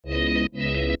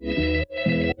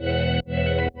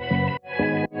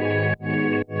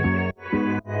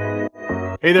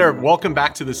Hey there, welcome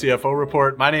back to the CFO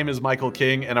Report. My name is Michael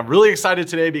King, and I'm really excited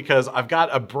today because I've got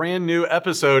a brand new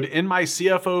episode in my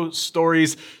CFO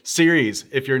Stories series.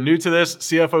 If you're new to this,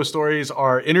 CFO Stories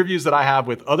are interviews that I have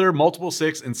with other multiple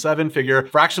 6- and 7-figure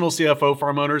fractional CFO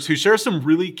firm owners who share some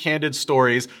really candid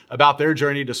stories about their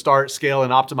journey to start, scale,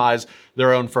 and optimize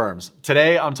their own firms.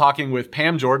 Today, I'm talking with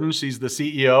Pam Jordan. She's the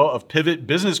CEO of Pivot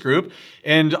Business Group,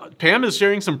 and Pam is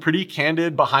sharing some pretty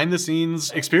candid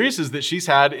behind-the-scenes experiences that she's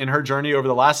had in her journey over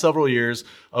the last several years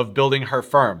of building her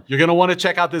firm. You're going to want to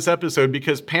check out this episode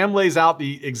because Pam lays out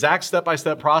the exact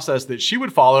step-by-step process that she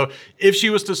would follow if she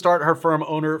was to start her firm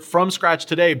owner from scratch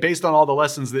today based on all the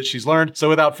lessons that she's learned. So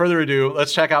without further ado,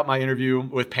 let's check out my interview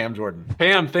with Pam Jordan.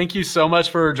 Pam, thank you so much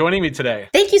for joining me today.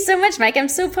 Thank you so much, Mike. I'm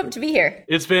so pumped to be here.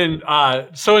 It's been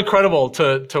so incredible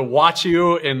to watch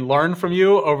you and learn from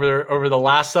you over the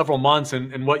last several months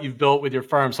and what you've built with your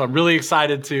firm. So I'm really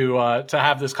excited to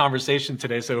have this conversation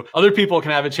today so other people can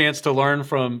have a chance to learn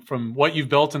from what you've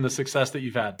built and the success that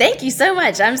you've had. Thank you so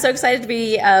much. I'm so excited to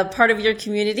be a part of your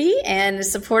community and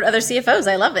support other CFOs.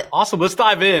 I love it. Awesome. Let's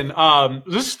dive in.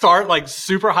 Let's start like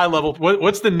super high level.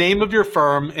 What's the name of your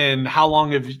firm and how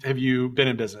long have you been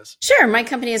in business? Sure. My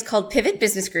company is called Pivot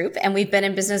Business Group, and we've been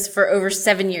in business for over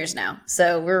 7 years now.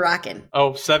 So we're rocking.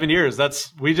 Oh, 7 years.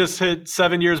 We just hit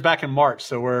 7 years back in March.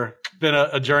 So we're been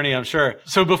a journey, I'm sure.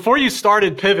 So before you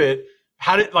started Pivot,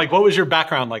 what was your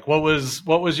background like? What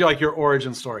was your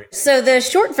origin story? So the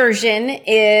short version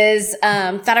is,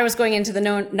 thought I was going into the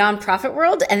nonprofit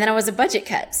world, and then I was a budget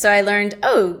cut. So I learned,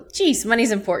 oh, geez,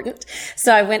 money's important.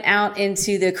 So I went out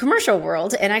into the commercial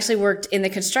world and actually worked in the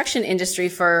construction industry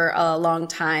for a long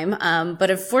time. But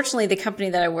unfortunately, the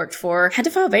company that I worked for had to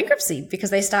file bankruptcy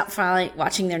because they stopped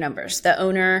watching their numbers. The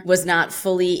owner was not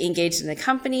fully engaged in the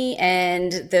company,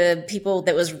 and the people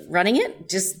that was running it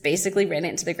just basically ran it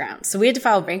into the ground. So we had to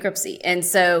file bankruptcy. And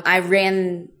so I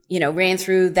ran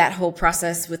through that whole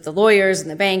process with the lawyers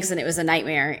and the banks, and it was a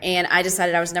nightmare. And I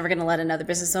decided I was never going to let another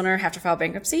business owner have to file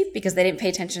bankruptcy because they didn't pay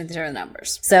attention to their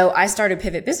numbers. So I started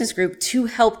Pivot Business Group to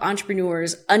help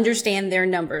entrepreneurs understand their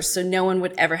numbers so no one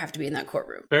would ever have to be in that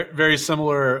courtroom. Very, very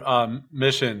similar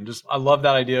mission. I love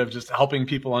that idea of just helping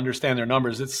people understand their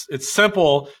numbers. It's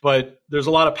simple, but there's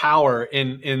a lot of power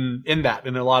in that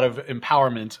and a lot of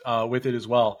empowerment with it as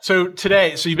well. So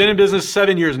you've been in business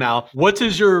 7 years now. What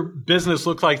does your business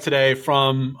look like today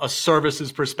from a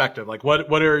services perspective? Like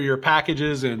what are your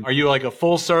packages, and are you like a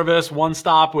full service one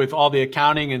stop with all the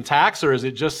accounting and tax, or is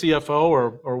it just CFO,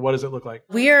 or what does it look like?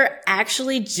 We are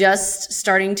actually just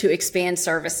starting to expand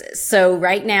services. So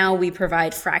right now we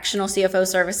provide fractional CFO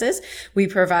services. We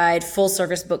provide full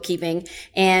service bookkeeping,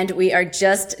 and we are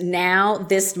just now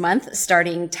this month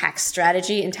starting tax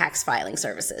strategy and tax filing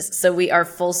services. So we are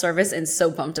full service and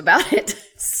so pumped about it.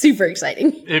 Super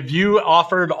exciting. If you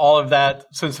offered all of that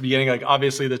since the beginning, like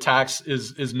obviously the tax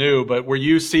is new, but were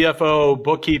you CFO,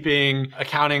 bookkeeping,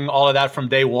 accounting, all of that from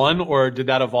day one, or did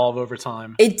that evolve over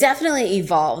time? It definitely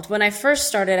evolved. When I first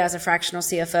started as a fractional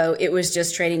CFO, it was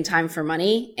just trading time for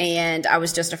money, and I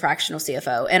was just a fractional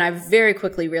CFO. And I very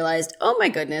quickly realized, oh my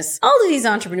goodness, all of these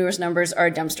entrepreneurs' numbers are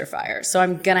a dumpster fire. So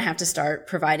I'm going to have to start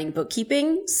providing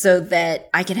bookkeeping so that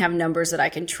I can have numbers that I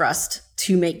can trust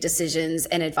to make decisions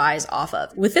and advise off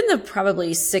of. Within the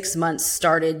probably 6 months,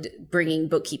 started bringing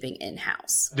bookkeeping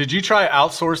in-house. Did you try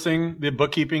outsourcing the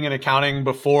bookkeeping and accounting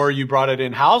before you brought it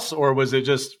in-house, or was it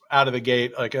just out of the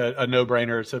gate like a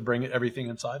no-brainer to bring everything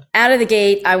inside? Out of the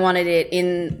gate, I wanted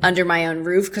it under my own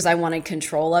roof because I wanted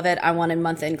control of it. I wanted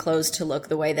month-end close to look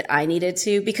the way that I needed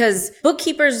to, because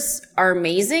bookkeepers are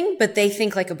amazing, but they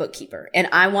think like a bookkeeper. And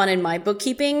I wanted my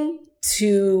bookkeeping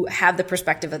to have the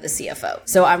perspective of the CFO.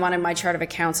 So I wanted my chart of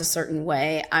accounts a certain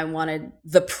way. I wanted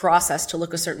the process to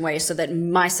look a certain way so that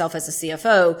myself as a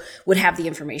CFO would have the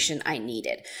information I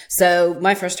needed. So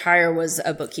my first hire was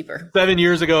a bookkeeper. 7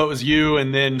 years ago, it was you.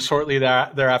 And then shortly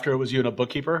thereafter, it was you and a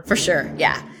bookkeeper? For sure.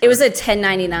 Yeah. It was a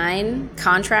 1099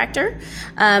 contractor.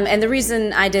 And the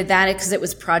reason I did that is because it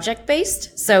was project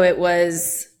based. So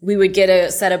we would get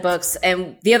a set of books.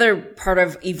 And the other part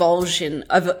of evolution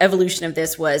of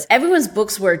this was everyone's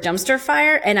books were a dumpster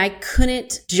fire, and I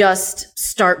couldn't just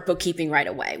start bookkeeping right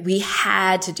away. We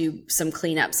had to do some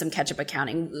cleanup, some catch-up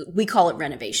accounting. We call it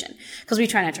renovation because we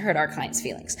try not to hurt our clients'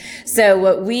 feelings. So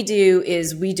what we do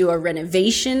is we do a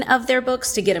renovation of their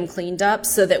books to get them cleaned up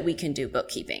so that we can do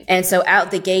bookkeeping. And so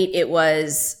out the gate, it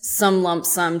was some lump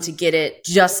sum to get it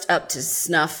just up to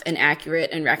snuff and accurate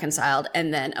and reconciled,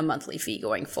 and then a monthly fee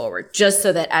going forward, just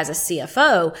so that as a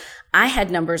CFO, I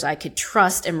had numbers I could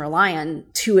trust and rely on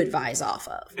to advise off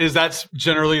of. Is that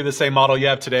generally the same model you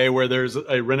have today, where there's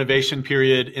a renovation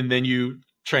period and then you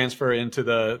transfer into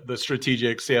the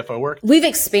strategic CFO work? We've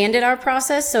expanded our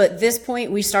process. So at this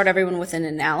point, we start everyone with an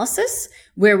analysis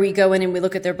where we go in and we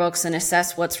look at their books and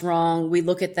assess what's wrong. We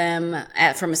look at them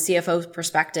from a CFO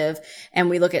perspective, and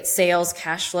we look at sales,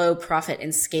 cash flow, profit,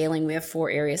 and scaling. We have 4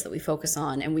 areas that we focus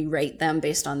on, and we rate them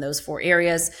based on those 4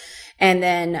 areas. And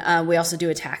then we also do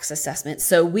a tax assessment.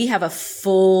 So we have a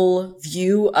full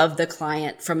view of the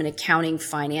client from an accounting,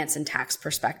 finance, and tax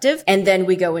perspective. And then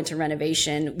we go into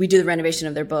renovation. We do the renovation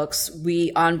of their books.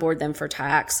 We onboard them for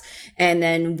tax. And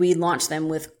then we launch them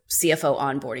with CFO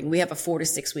onboarding. We have a 4 to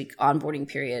 6 week onboarding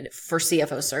period for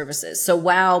CFO services. So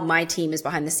while my team is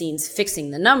behind the scenes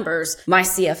fixing the numbers, my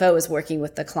CFO is working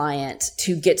with the client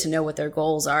to get to know what their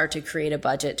goals are, to create a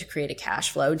budget, to create a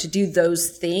cash flow, to do those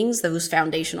things, those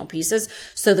foundational pieces,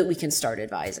 so that we can start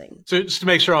advising. So just to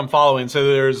make sure I'm following, so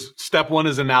there's step 1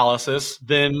 is analysis,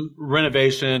 then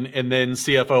renovation, and then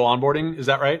CFO onboarding. Is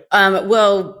that right?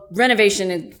 Well,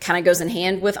 renovation kind of goes in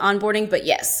hand with onboarding, but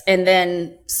yes. And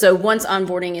then, so once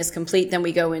onboarding is complete, then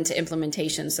we go into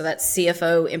implementation. So that's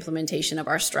CFO implementation of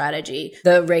our strategy,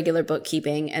 the regular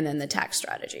bookkeeping, and then the tax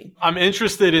strategy. I'm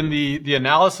interested in the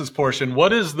analysis portion.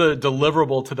 What is the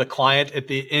deliverable to the client at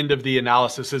the end of the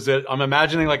analysis? Is it, I'm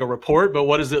imagining like a report, but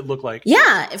what does it look like?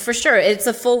 Yeah, for sure. It's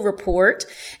a full report.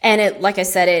 And it, like I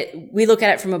said, we look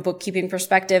at it from a bookkeeping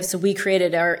perspective. So we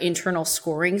created our internal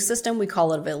scoring system. We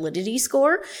call it a validity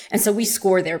score. And so we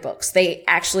score their books. They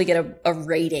actually get a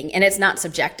rating, and it's not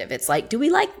subjective. It's like,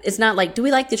 it's not like, do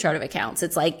we like the chart of accounts?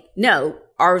 It's like, no,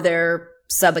 are there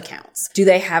sub accounts? Do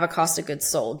they have a cost of goods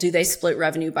sold? Do they split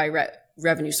revenue by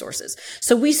revenue sources?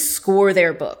 So we score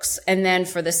their books. And then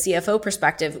for the CFO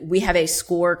perspective, we have a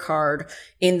scorecard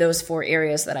in those 4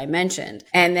 areas that I mentioned.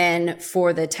 And then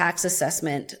for the tax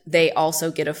assessment, they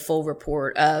also get a full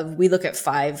report of, we look at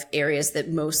 5 areas that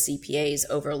most CPAs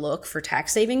overlook for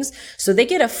tax savings. So they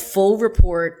get a full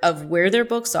report of where their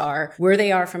books are, where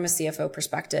they are from a CFO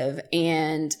perspective,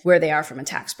 and where they are from a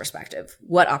tax perspective.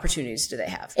 What opportunities do they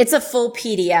have? It's a full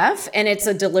PDF, and it's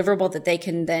a deliverable that they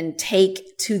can then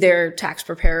take to their tax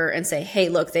preparer and say, hey,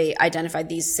 look, they identified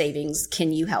these savings.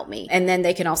 Can you help me? And then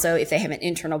they can also, if they have an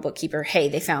internal bookkeeper, hey,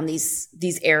 they found these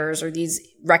errors or these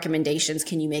recommendations.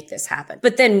 Can you make this happen?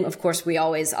 But then, of course, we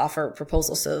always offer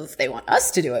proposals. So if they want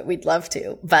us to do it, we'd love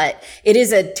to. But it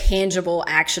is a tangible,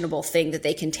 actionable thing that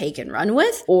they can take and run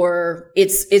with, or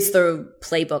it's the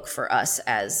playbook for us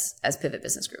as Pivot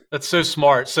Business Group. That's so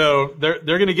smart. So they're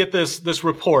going to get this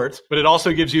report, but it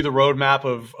also gives you the roadmap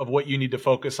of what you need to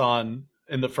focus on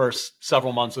in the first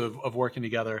several months of working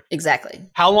together. Exactly.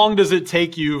 How long does it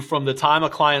take you from the time a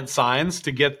client signs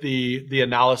to get the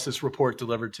analysis report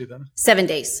delivered to them? 7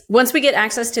 days. Once we get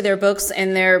access to their books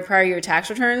and their prior year tax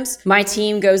returns, my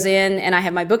team goes in, and I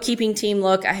have my bookkeeping team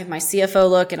look, I have my CFO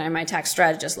look, and I have my tax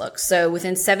strategist look. So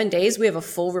within 7 days, we have a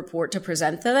full report to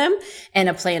present to them and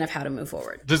a plan of how to move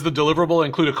forward. Does the deliverable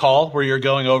include a call where you're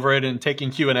going over it and taking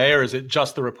Q&A, or is it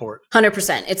just the report?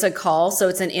 100%. It's a call. So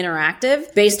it's an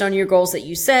interactive based on your goals that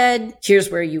you said.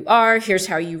 Here's where you are. Here's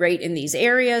how you rate in these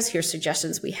areas. Here's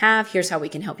suggestions we have. Here's how we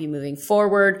can help you moving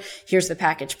forward. Here's the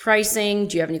package pricing.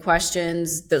 Do you have any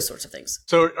questions? Those sorts of things.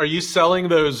 So are you selling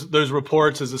those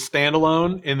reports as a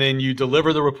standalone, and then you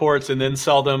deliver the reports and then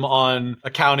sell them on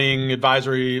accounting,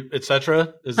 advisory, et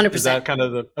cetera? 100%. Is that kind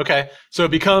of okay. So it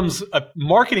becomes a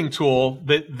marketing tool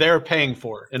that they're paying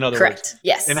for, in other Correct. words.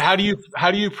 Yes. And how do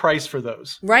you price for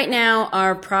those? Right now,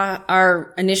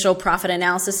 our initial profit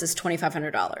analysis is $2,500.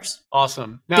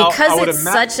 Awesome. Now, because it's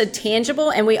such a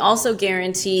tangible, and we also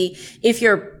guarantee if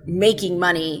you're making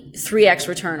money, 3x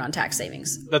return on tax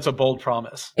savings. That's a bold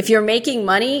promise. If you're making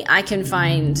money, I can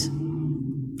find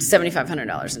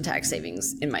 $7,500 in tax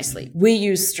savings in my sleep. We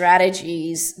use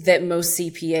strategies that most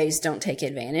CPAs don't take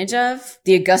advantage of.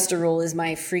 The Augusta rule is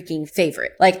my freaking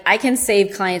favorite. Like, I can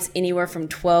save clients anywhere from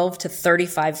 $12,000 to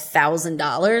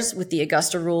 $35,000 with the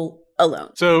Augusta rule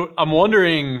alone. So I'm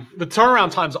wondering, the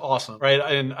turnaround time's awesome, right?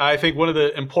 And I think one of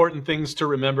the important things to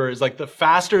remember is like the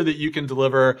faster that you can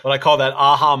deliver what I call that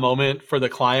aha moment for the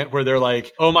client, where they're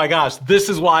like, oh my gosh, this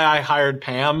is why I hired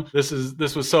Pam. This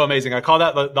was so amazing. I call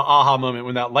that the aha moment,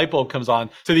 when that light bulb comes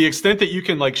on. To the extent that you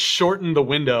can like shorten the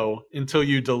window until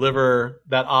you deliver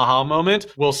that aha moment,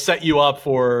 will set you up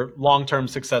for long-term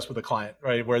success with a client,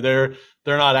 right? Where they're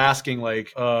not asking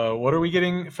like, what are we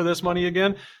getting for this money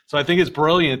again? So I think it's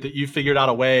brilliant that you figured out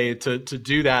a way to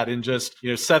do that in just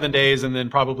 7 days, and then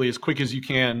probably as quick as you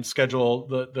can schedule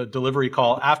the delivery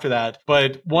call after that.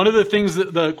 But one of the things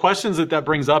the questions that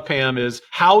brings up, Pam, is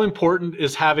how important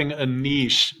is having a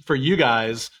niche for you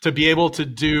guys to be able to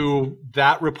do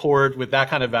that report with that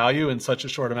kind of value in such a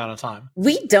short amount of time?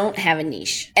 We don't have a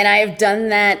niche. And I have done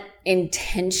that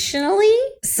intentionally.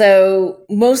 So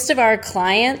most of our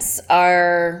clients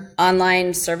are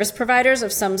online service providers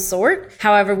of some sort.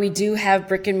 However, we do have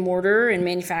brick and mortar and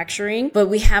manufacturing, but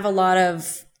we have a lot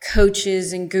of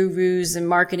coaches and gurus and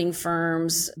marketing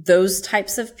firms, those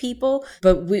types of people,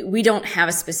 but we don't have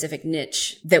a specific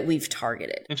niche that we've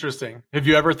targeted. Interesting. Have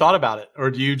you ever thought about it? Or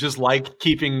do you just like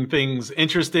keeping things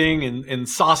interesting and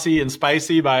saucy and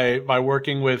spicy by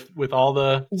working with all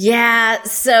the... Yeah.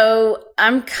 So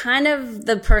I'm kind of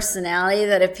the personality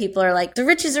that if people are like, the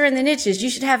riches are in the niches, you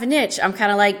should have a niche. I'm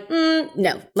kind of like,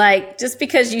 no, like just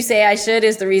because you say I should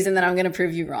is the reason that I'm going to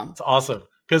prove you wrong. It's awesome.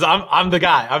 Because I'm the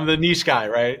guy. I'm the niche guy,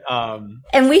 right?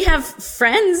 And we have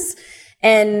friends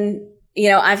and,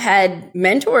 I've had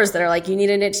mentors that are like, you need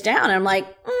a niche down. And I'm like,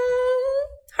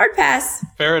 hard pass.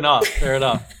 Fair enough.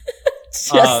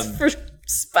 Just for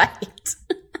spite.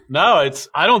 No,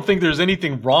 I don't think there's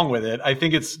anything wrong with it. I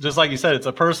think it's just like you said, it's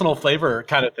a personal flavor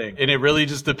kind of thing. And it really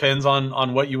just depends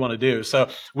on what you want to do. So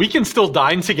we can still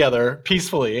dine together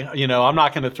peacefully. I'm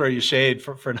not going to throw you shade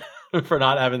for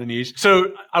not having the niche.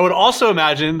 So I would also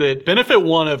imagine that benefit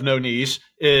one of no niche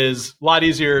is a lot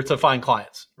easier to find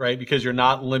clients, right? Because you're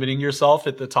not limiting yourself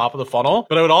at the top of the funnel.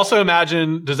 But I would also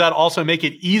imagine, does that also make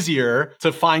it easier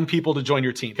to find people to join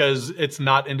your team because it's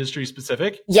not industry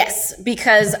specific? Yes,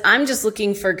 because I'm just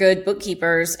looking for good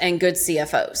bookkeepers and good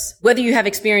CFOs. Whether you have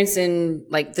experience in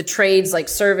like the trades, like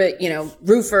service,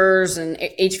 roofers and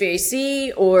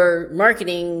HVAC or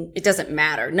marketing, it doesn't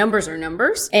matter. Numbers are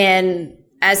numbers. And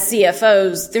as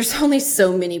CFOs, there's only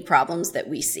so many problems that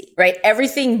we see, right?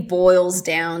 Everything boils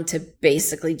down to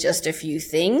basically just a few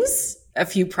things, a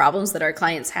few problems that our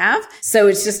clients have. So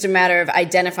it's just a matter of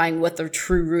identifying what the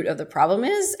true root of the problem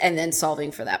is and then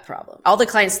solving for that problem. All the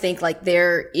clients think like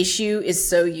their issue is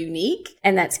so unique,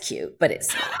 and that's cute, but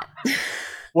it's not.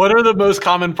 What are the most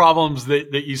common problems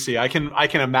that you see? I can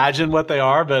imagine what they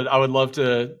are, but I would love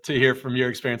to hear from your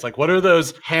experience. Like, what are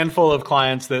those handful of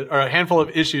clients or a handful of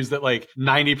issues that like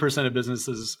 90% of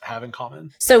businesses have in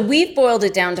common? So we've boiled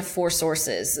it down to 4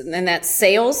 sources, and that's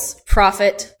sales,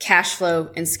 profit, cash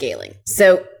flow, and scaling.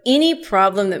 So any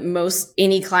problem that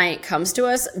any client comes to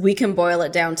us, we can boil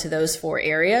it down to those 4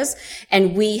 areas.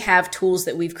 And we have tools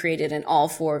that we've created in all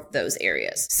 4 of those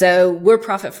areas. So we're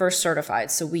profit first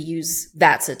certified. So we use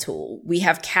that's a tool. We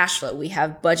have cash flow. We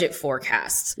have budget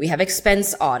forecasts. We have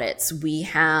expense audits. We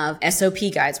have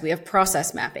SOP guides. We have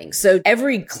process mapping. So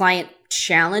every client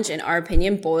challenge, in our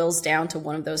opinion, boils down to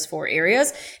one of those 4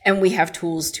 areas. And we have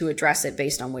tools to address it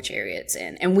based on which area it's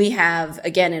in. And we have,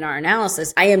 again, in our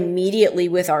analysis, I immediately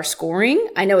with our scoring,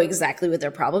 I know exactly what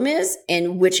their problem is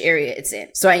and which area it's in.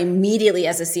 So I immediately,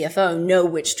 as a CFO, know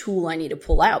which tool I need to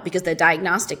pull out because the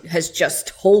diagnostic has just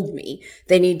told me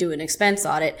they need to do an expense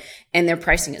audit and their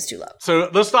pricing is too low. So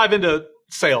let's dive into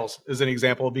sales as an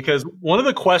example, because one of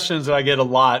the questions that I get a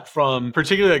lot from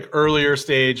particularly like earlier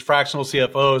stage fractional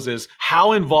CFOs is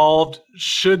how involved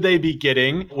should they be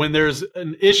getting when there's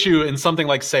an issue in something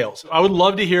like sales? I would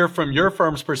love to hear from your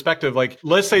firm's perspective. Like,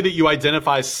 let's say that you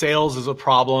identify sales as a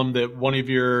problem that one of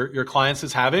your clients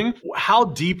is having. How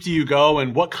deep do you go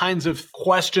and what kinds of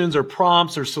questions or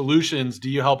prompts or solutions do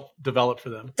you help develop for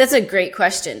them? That's a great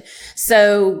question.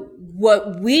 So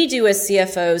what we do as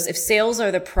CFOs, if sales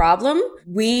are the problem,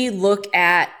 we look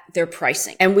at their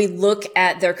pricing and we look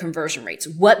at their conversion rates.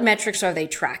 What metrics are they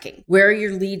tracking? Where are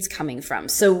your leads coming from?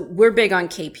 So we're big on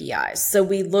KPIs. So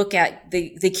we look at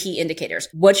the key indicators.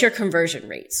 What's your conversion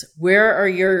rates? Where are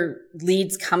your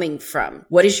leads coming from?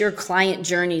 What does your client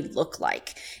journey look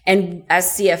like? And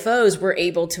as CFOs, we're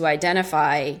able to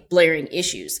identify blaring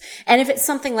issues. And if it's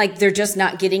something like they're just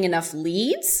not getting enough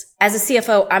leads, as a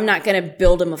CFO, I'm not going to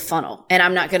build them a funnel and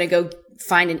I'm not going to go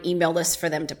find an email list for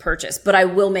them to purchase, but I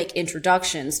will make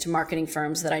introductions to marketing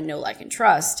firms that I know, like, and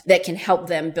trust that can help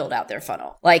them build out their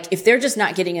funnel. Like if they're just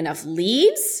not getting enough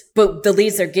leads, but the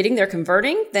leads they're getting, they're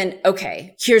converting, then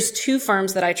okay, here's 2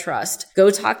 firms that I trust. Go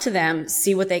talk to them,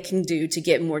 see what they can do to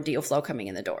get more deal flow coming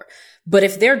in the door. But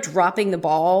if they're dropping the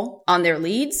ball on their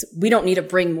leads, we don't need to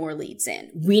bring more leads in.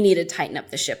 We need to tighten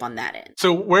up the ship on that end.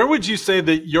 So where would you say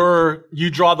that you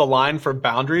draw the line for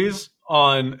boundaries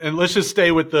on, and let's just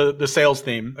stay with the sales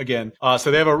theme again.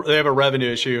 So they have a revenue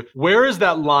issue. Where is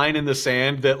that line in the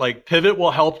sand that like Pivot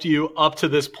will help you up to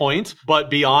this point, but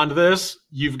beyond this,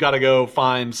 you've got to go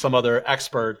find some other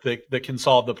expert that can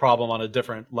solve the problem on a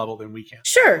different level than we can?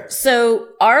 Sure. So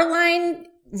our line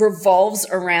revolves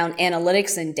around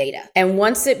analytics and data. And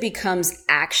once it becomes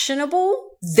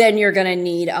actionable, then you're going to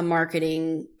need a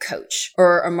marketing coach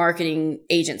or a marketing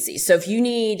agency. So if you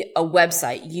need a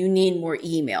website, you need more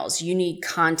emails, you need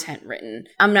content written.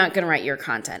 I'm not going to write your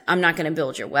content. I'm not going to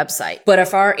build your website. But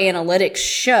if our analytics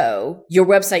show your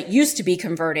website used to be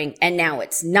converting and now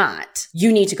it's not,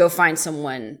 you need to go find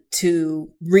someone to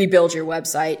rebuild your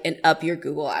website and up your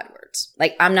Google AdWords.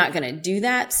 Like, I'm not going to do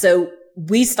that. So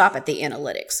we stop at the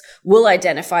analytics. We'll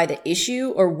identify the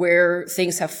issue or where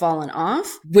things have fallen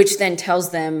off, which then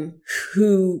tells them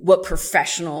what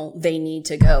professional they need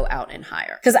to go out and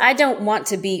hire. Because I don't want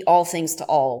to be all things to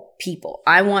all people.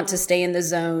 I want to stay in the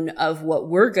zone of what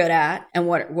we're good at and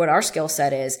what our skill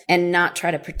set is, and not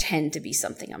try to pretend to be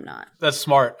something I'm not. That's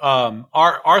smart.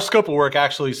 Our scope of work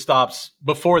actually stops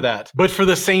before that, but for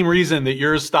the same reason that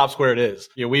yours stops where it is.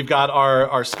 We've got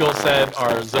our skill set,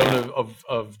 our zone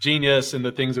of genius, and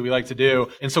the things that we like to do.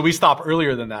 And so we stop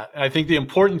earlier than that. And I think the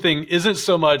important thing isn't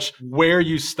so much where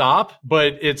you stop,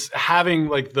 but it's having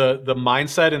like the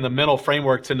mindset and the mental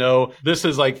framework to know this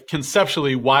is like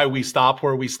conceptually why we stop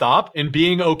where we stop, and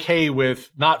being okay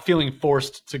with not feeling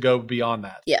forced to go beyond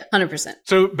that. Yeah, 100%.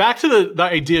 So back to the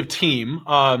idea of team.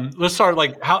 Let's start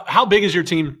like how big is your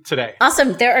team today?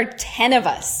 Awesome. There are 10 of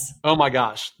us. Oh my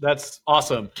gosh, that's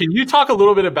awesome. Can you talk a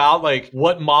little bit about like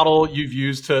what model you've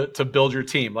used to build your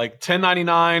team? Like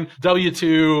 1099,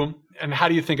 W-2, and how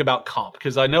do you think about comp?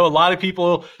 Because I know a lot of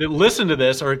people that listen to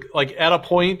this are like at a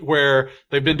point where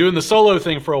they've been doing the solo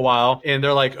thing for a while and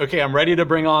they're like, okay, I'm ready to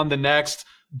bring on the next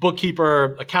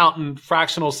bookkeeper, accountant,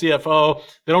 fractional CFO.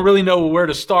 They don't really know where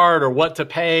to start or what to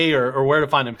pay or where to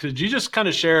find them. Could you just kind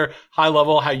of share high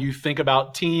level how you think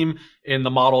about team in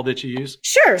the model that you use?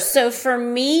 Sure. So for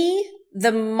me,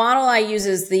 the model I use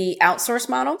is the outsource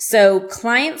model. So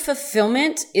client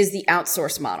fulfillment is the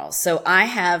outsource model. So I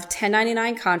have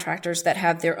 1099 contractors that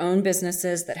have their own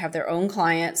businesses, that have their own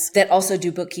clients, that also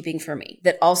do bookkeeping for me,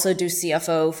 that also do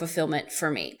CFO fulfillment for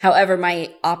me. However,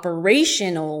 my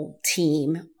operational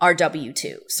team are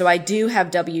W-2. So I do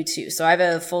have W-2. So I have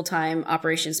a full-time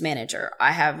operations manager.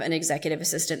 I have an executive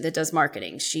assistant that does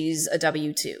marketing. She's a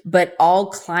W-2. But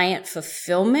all client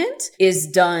fulfillment is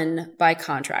done by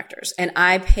contractors. And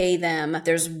I pay them.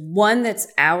 There's one that's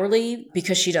hourly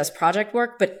because she does project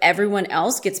work, but everyone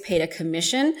else gets paid a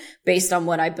commission based on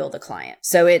what I bill the client.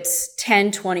 So it's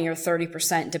 10, 20, or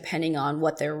 30% depending on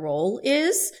what their role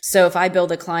is. So if I bill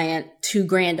the client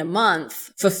 $2,000 a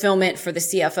month, fulfillment for the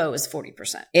CFO is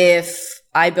 40%. If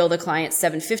I bill the client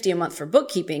 $750 a month for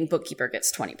bookkeeping, bookkeeper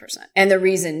gets 20%. And the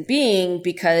reason being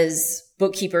because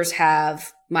bookkeepers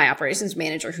have my operations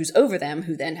manager who's over them,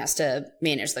 who then has to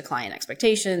manage the client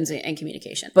expectations and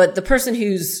communication. But the person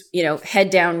who's, head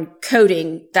down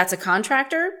coding, that's a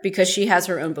contractor because she has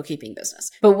her own bookkeeping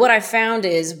business. But what I found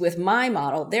is with my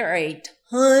model, there are a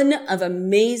ton of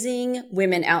amazing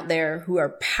women out there who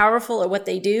are powerful at what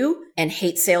they do and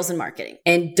hate sales and marketing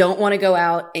and don't want to go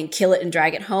out and kill it and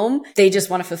drag it home. They just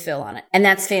want to fulfill on it. And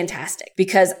that's fantastic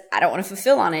because I don't want to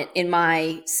fulfill on it in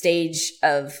my stage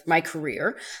of my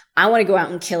career. I want to go out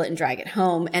and kill it and drag it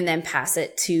home and then pass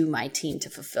it to my team to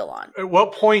fulfill on. At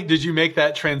what point did you make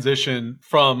that transition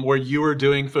from where you were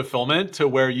doing fulfillment to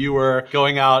where you were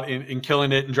going out and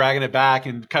killing it and dragging it back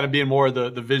and kind of being more the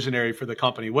visionary for the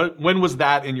company? When was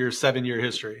that in your 7-year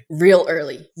history? Real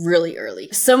early, really early.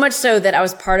 So much so that I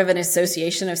was part of an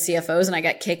association of CFOs and I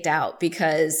got kicked out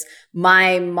because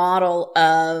my model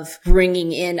of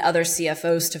bringing in other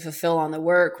CFOs to fulfill on the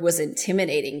work was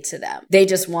intimidating to them. They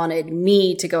just wanted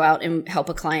me to go out and help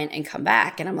a client and come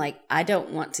back. And I'm like, I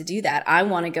don't want to do that. I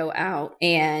want to go out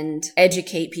and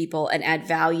educate people and add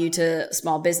value to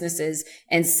small businesses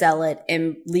and sell it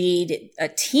and lead a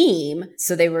team.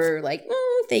 So they were like,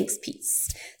 thanks,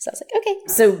 peace. So I was like, okay.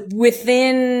 So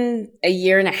within a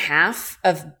year and a half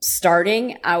of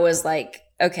starting, I was like,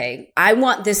 okay, I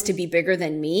want this to be bigger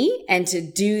than me. And to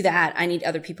do that, I need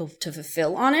other people to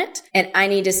fulfill on it. And I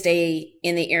need to stay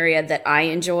in the area that I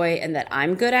enjoy and that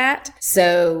I'm good at.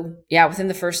 So yeah, within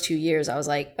the first 2 years, I was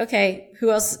like, okay, who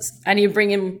else? I need to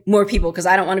bring in more people because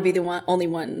I don't want to be the only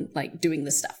one like doing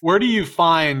this stuff. Where do you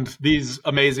find these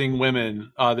amazing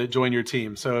women that join your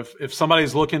team? So if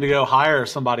somebody's looking to go hire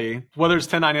somebody, whether it's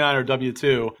 1099 or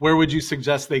W-2, where would you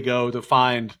suggest they go to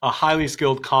find a highly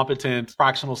skilled, competent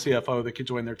fractional CFO that could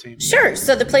join their team? Sure.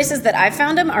 So the places that I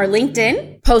found them are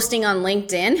LinkedIn. Posting on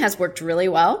LinkedIn has worked really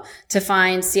well to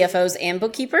find CFOs and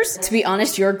bookkeepers. To be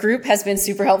honest, your group has been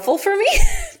super helpful for me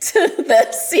to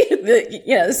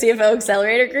the CFO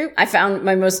Accelerator group. I found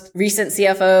my most recent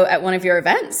CFO at one of your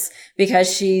events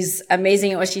because she's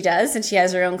amazing at what she does and she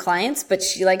has her own clients, but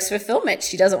she likes fulfillment.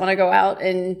 She doesn't want to go out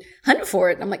and hunt for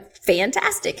it. And I'm like,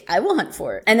 fantastic. I will hunt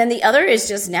for it. And then the other is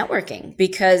just networking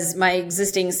because my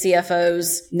existing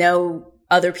CFOs know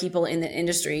other people in the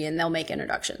industry and they'll make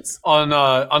introductions. On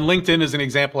LinkedIn as an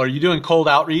example, are you doing cold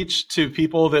outreach to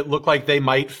people that look like they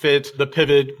might fit the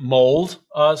Pivot mold,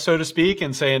 so to speak,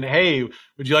 and saying, hey,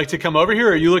 would you like to come over here?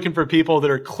 Or are you looking for people that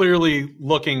are clearly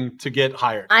looking to get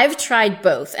hired? I've tried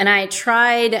both, and I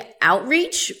tried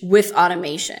outreach with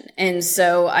automation. And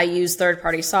so I use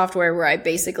third-party software where I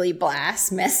basically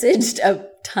blast messaged a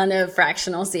ton of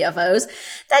fractional CFOs.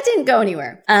 That didn't go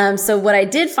anywhere. So what I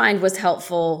did find was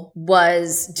helpful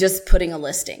was just putting a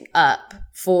listing up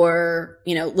for,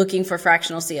 looking for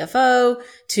fractional CFO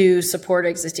to support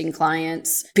existing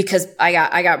clients, because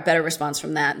I got better response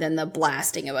from that than the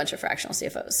blasting a bunch of fractional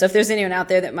CFOs. So if there's anyone out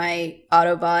there that my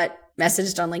Autobot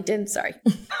messaged on LinkedIn, sorry.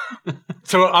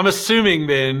 So I'm assuming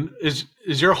then, is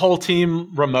your whole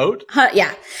team remote?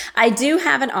 Yeah. I do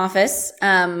have an office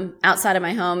outside of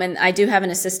my home, and I do have an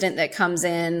assistant that comes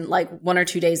in like 1 or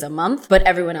 2 days a month, but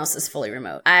everyone else is fully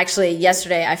remote.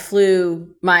 Yesterday, I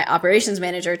flew my operations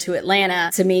manager to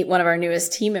Atlanta to meet one of our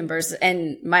newest team members,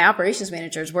 and my operations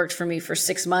manager's worked for me for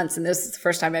 6 months, and this is the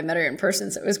first time I met her in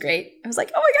person, so it was great. I was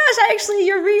like, oh my gosh,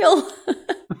 you're real.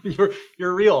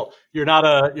 You're real. You're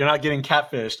not getting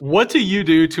catfished. What do you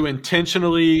do to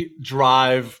intentionally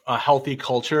drive a healthy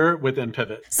culture within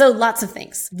Pivot? So lots of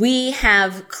things. We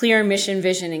have clear mission,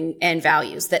 vision, and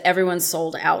values that everyone's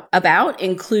sold out about,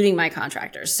 including my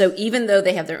contractors. So even though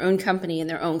they have their own company and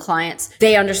their own clients,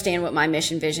 they understand what my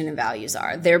mission, vision, and values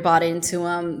are. They're bought into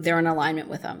them. They're in alignment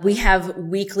with them. We have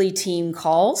weekly team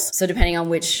calls. So depending on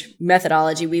which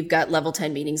methodology, we've got level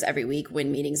 10 meetings every week,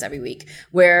 win meetings every week,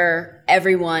 where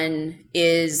everyone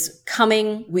is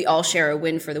coming. We all share a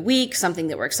win for the week, something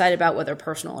that we're excited about, whether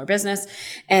personal or business.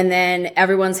 And then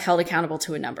everyone's held accountable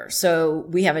to a number. So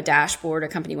we have a dashboard, a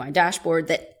company-wide dashboard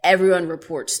that everyone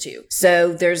reports to.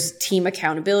 So there's team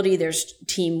accountability, there's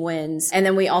team wins. And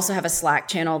then we also have a Slack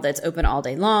channel that's open all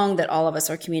day long that all of us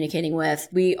are communicating with.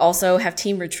 We also have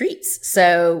team retreats.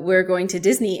 So we're going to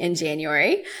Disney in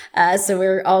January. So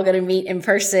we're all going to meet in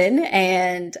person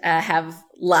and have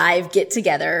live get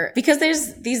together, because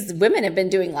these women have been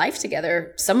doing life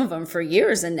together, some of them for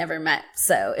years, and never met.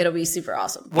 So it'll be super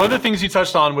awesome. One of the things you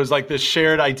touched on was like this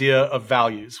shared idea of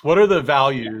values. What are the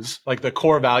values, like the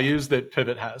core values that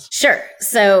Pivot has? Sure.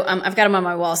 So I've got them on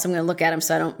my wall, so I'm going to look at them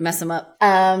so I don't mess them up.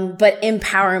 But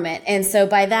empowerment. And so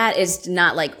by that is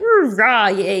not like, rah,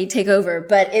 yay, take over,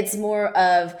 but it's more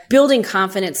of building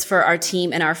confidence for our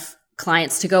team and our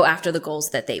clients to go after the goals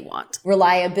that they want.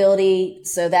 Reliability.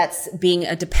 So that's being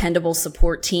a dependable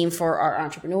support team for our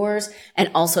entrepreneurs and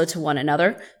also to one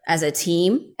another as a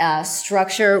team.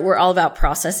 Structure. We're all about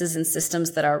processes and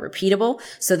systems that are repeatable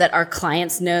so that our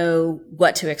clients know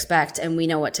what to expect and we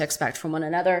know what to expect from one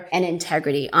another. And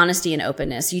integrity, honesty, and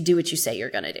openness. You do what you say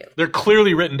you're going to do. They're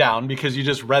clearly written down because you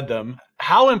just read them.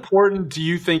 How important do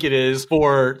you think it is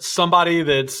for somebody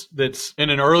that's in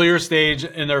an earlier stage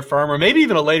in their firm, or maybe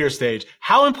even a later stage?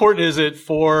 How important is it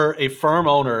for a firm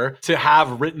owner to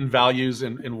have written values,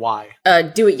 and why?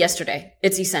 Do it yesterday.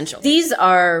 It's essential. These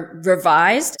are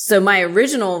revised. So my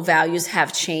original values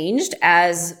have changed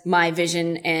as my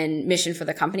vision and mission for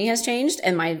the company has changed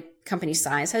and my company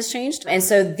size has changed. And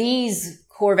so these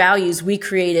core values we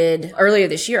created earlier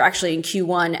this year, actually in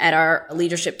Q1 at our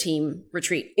leadership team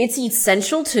retreat. It's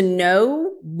essential to know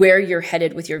where you're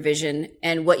headed with your vision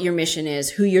and what your mission is,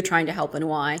 who you're trying to help and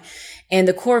why. And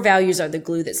the core values are the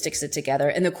glue that sticks it together.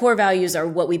 And the core values are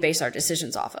what we base our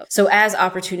decisions off of. So as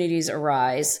opportunities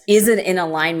arise, is it in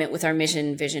alignment with our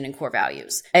mission, vision, and core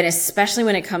values? And especially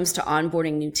when it comes to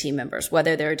onboarding new team members,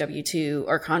 whether they're W-2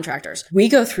 or contractors, we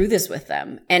go through this with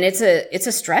them. And it's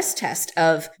a stress test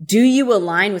of, do you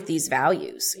align with these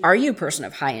values? Are you a person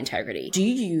of high integrity? Do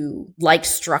you like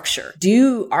structure?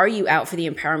 Are you out for the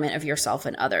empowerment of yourself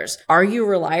and others? Are you a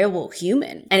reliable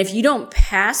human? And if you don't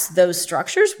pass those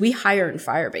structures, we hire and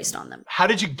fire based on them. How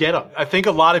did you get them? I think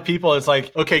a lot of people, it's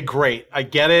like, okay, great. I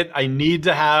get it. I need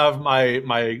to have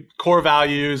my core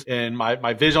values and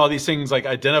my vision, all these things like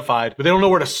identified, but they don't know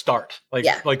where to start.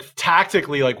 Like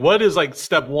tactically, like what is like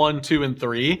step 1, 2, and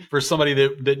 3 for somebody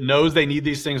that knows they need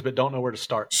these things, but don't know where to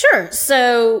start? Sure.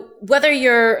 So whether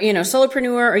you're,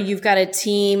 solopreneur or you've got a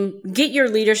team, get your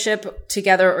leadership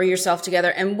together or yourself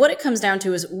together. And what it comes down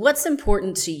to is what's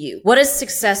important to you. What does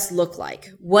success look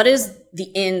like? What is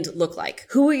the end look like?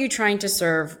 Who are you trying to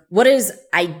serve? What does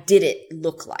I did it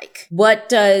look like? What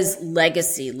does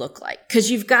legacy look like?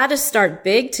 Because you've got to start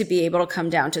big to be able to come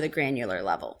down to the granular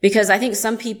level. Because I think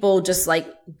some people just like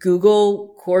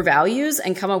Google core values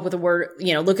and come up with a word,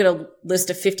 look at a list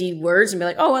of 50 words and be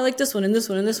like, oh, I like this one and this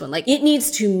one and this one. Like, it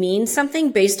needs to mean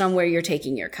something based on where you're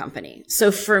taking your company.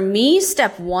 So for me,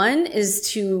 step one is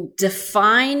to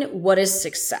define what is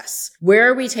success.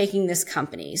 Where are we taking this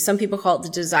company? Some people call it the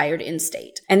desired end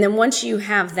state. And then once you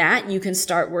have that, you can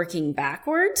start working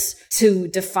backwards to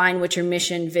define what your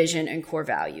mission, vision, and core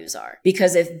values are.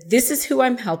 Because if this is who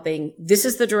I'm helping, this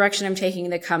is the direction I'm taking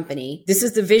the company, this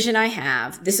is the vision I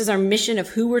have, this is our mission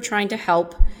of who we're trying to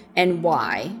help and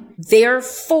why.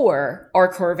 Therefore,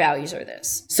 our core values are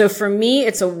this. So for me,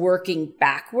 it's a working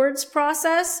backwards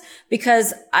process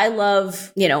because I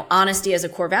love, honesty as a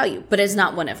core value, but it's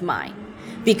not one of mine.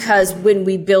 Because when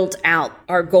we built out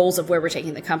our goals of where we're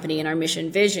taking the company and our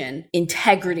mission vision,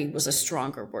 integrity was a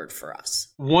stronger word for us.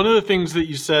 One of the things that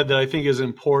you said that I think is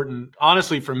important,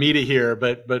 honestly, for me to hear,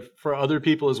 but for other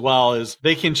people as well, is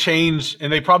they can change,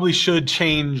 and they probably should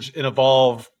change and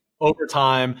evolve over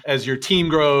time as your team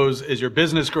grows, as your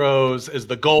business grows, as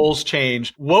the goals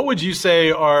change. What would you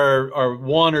say are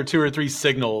one or two or three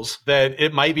signals that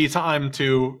it might be time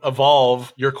to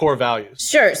evolve your core values?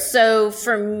 Sure. So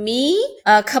for me,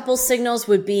 a couple signals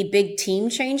would be big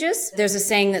team changes. There's a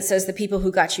saying that says the people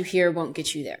who got you here won't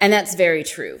get you there. And that's very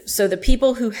true. So the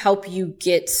people who help you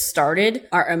get started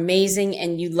are amazing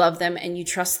and you love them and you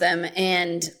trust them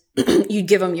and you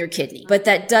give them your kidney. But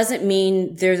that doesn't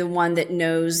mean they're the one that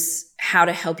knows how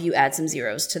to help you add some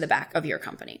zeros to the back of your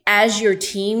company. As your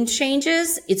team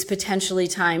changes, it's potentially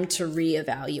time to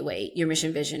reevaluate your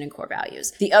mission, vision, and core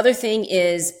values. The other thing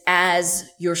is as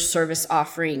your service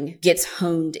offering gets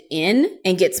honed in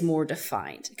and gets more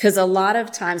defined. Because a lot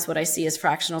of times what I see is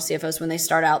fractional CFOs, when they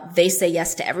start out, they say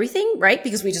yes to everything, right?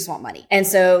 Because we just want money. And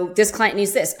so this client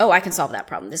needs this. Oh, I can solve that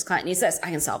problem. This client needs this. I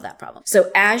can solve that problem.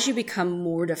 So as you become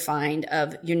more defined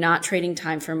of you're not trading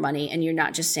time for money and you're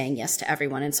not just saying yes to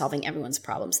everyone and solving everyone's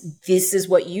problems. This is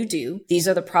what you do. These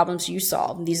are the problems you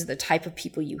solve. These are the type of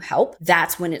people you help.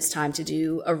 That's when it's time to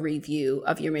do a review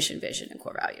of your mission, vision, and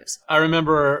core values. I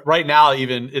remember right now,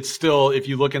 even it's still, if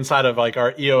you look inside of like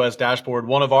our EOS dashboard,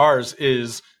 one of ours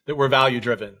is that we're value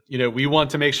driven. We want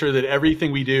to make sure that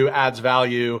everything we do adds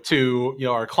value to,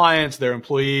 our clients, their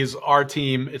employees, our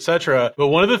team, etc. But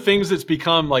one of the things that's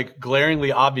become like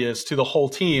glaringly obvious to the whole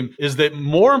team is that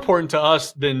more important to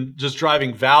us than just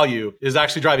driving value is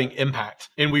actually driving impact.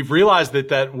 And we've realized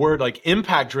that word like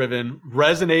impact driven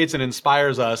resonates and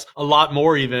inspires us a lot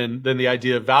more even than the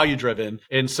idea of value driven.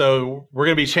 And so we're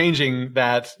going to be changing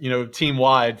that, team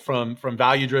wide from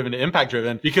value driven to impact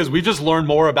driven because we've just learned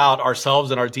more about ourselves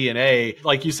and our DNA.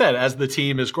 Like you said, as the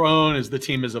team has grown, as the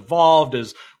team has evolved,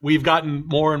 as we've gotten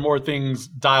more and more things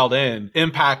dialed in,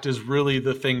 impact is really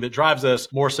the thing that drives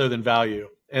us more so than value.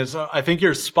 And so I think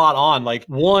you're spot on. Like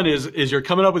one is you're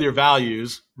coming up with your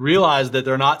values, realize that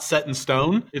they're not set in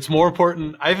stone. It's more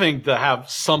important, I think, to have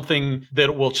something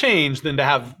that will change than to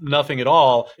have nothing at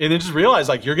all. And then just realize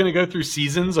like you're going to go through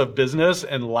seasons of business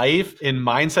and life and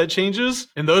mindset changes.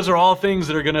 And those are all things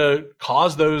that are going to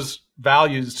cause those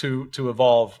values to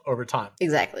evolve over time.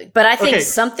 Exactly. But I think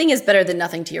something is better than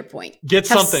nothing, to your point. Get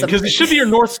something, because it should be your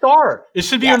North Star. It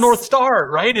should be your North Star,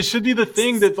 right? It should be the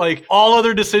thing that like all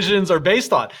other decisions are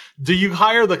based on. Do you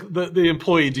hire the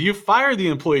employee? Do you fire the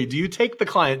employee? Do you take the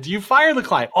client? Do you fire the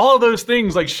client? All of those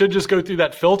things like should just go through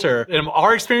that filter. In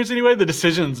our experience anyway, the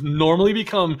decisions normally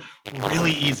become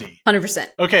really easy. 100%.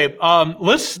 Okay.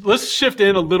 Let's shift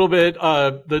in a little bit,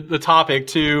 the topic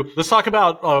to, let's talk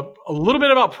about a little bit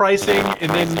about pricing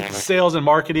and then sales and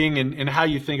marketing and how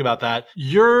you think about that.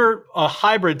 You're a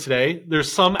hybrid today. There's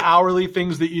some hourly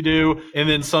things that you do and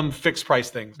then some fixed price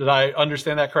things. Did I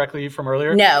understand that correctly from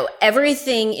earlier? No,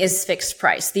 everything is fixed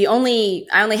price. I only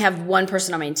have one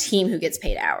person on my team who gets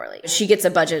paid hourly. She gets a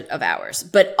budget of hours,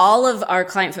 but all of our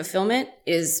client fulfillment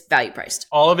is value priced.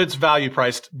 All of it's value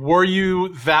priced. Were you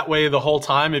that way the whole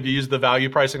time? Have you used the value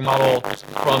pricing model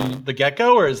from the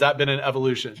get-go, or has that been an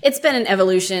evolution? It's been an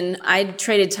evolution. I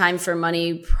traded time for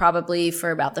money probably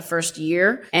for about the first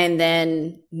year and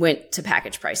then went to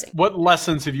package pricing. What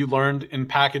lessons have you learned in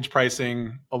package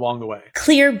pricing along the way?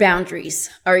 Clear boundaries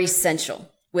are essential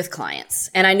with clients.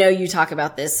 And I know you talk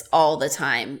about this all the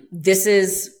time. This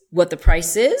is what the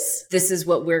price is. This is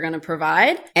what we're going to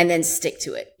provide, and then stick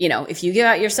to it. If you give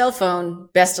out your cell phone,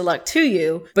 best of luck to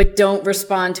you, but don't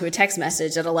respond to a text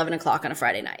message at 11 o'clock on a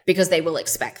Friday night because they will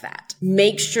expect that.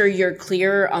 Make sure you're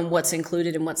clear on what's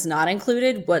included and what's not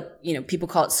included. What, people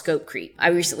call it scope creep. I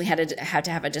recently had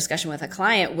to have a discussion with a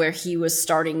client where he was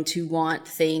starting to want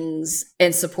things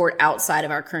and support outside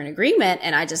of our current agreement.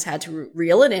 And I just had to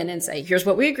reel it in and say, here's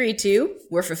what we agreed to.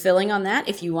 We're fulfilling on that.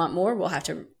 If you want more, we'll have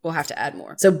to add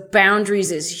more. So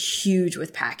boundaries is huge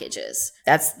with packages.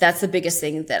 That's the biggest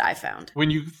thing that I found.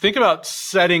 When you think about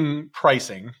setting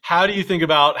pricing, how do you think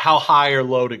about how high or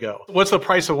low to go? What's the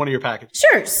price of one of your packages?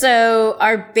 Sure. So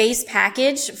our base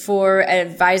package for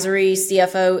advisory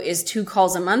CFO is 2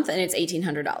 calls a month, and it's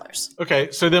 $1,800.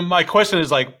 Okay. So then my question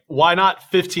is why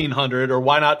not $1,500 or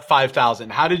why not $5,000?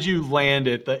 How did you land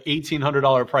at the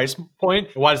 $1,800 price point?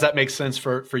 Why does that make sense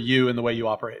for you and the way you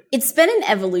operate? It's been an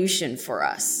evolution for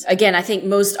us. Again, I think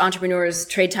most entrepreneurs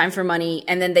trade time for money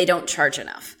and then they don't charge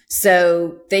enough.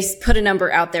 So they put a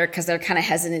number out there because they're kind of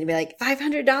hesitant to be like,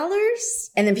 $500?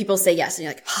 And then people say yes. And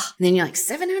you're like, oh. And then you're like,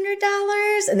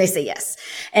 $700? And they say yes.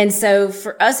 And so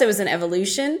for us, it was an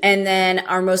evolution. And then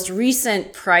our most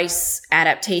recent price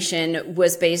adaptation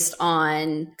was based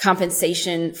on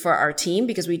compensation for our team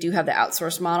because we do have the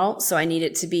outsource model. So I need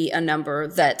it to be a number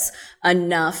that's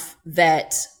enough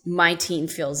that my team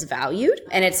feels valued,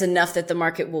 and it's enough that the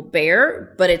market will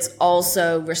bear, but it's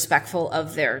also respectful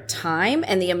of their time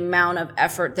and the amount of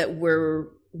effort that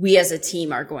we as a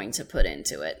team are going to put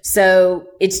into it. So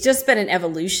it's just been an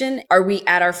evolution. Are we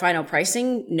at our final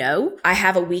pricing? No. I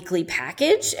have a weekly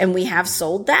package and we have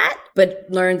sold that, but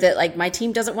learned that my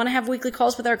team doesn't want to have weekly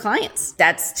calls with our clients.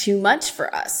 That's too much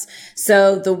for us.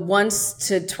 So the once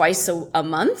to twice a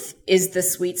month is the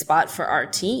sweet spot for our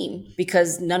team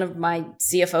because none of my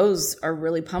CFOs are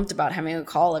really pumped about having a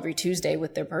call every Tuesday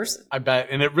with their person. I bet.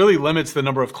 And it really limits the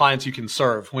number of clients you can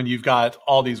serve when you've got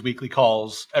all these weekly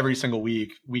calls every single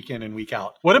week in and week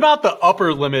out. What about the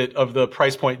upper limit of the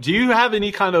price point? Do you have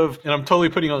any kind of, and I'm totally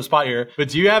putting you on the spot here, but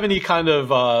do you have any kind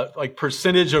of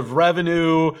percentage of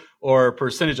revenue or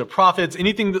percentage of profits,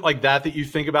 anything like that you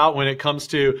think about when it comes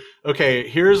to, okay,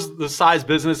 here's the size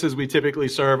businesses we typically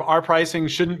serve. Our pricing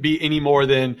shouldn't be any more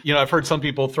than, I've heard some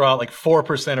people throw out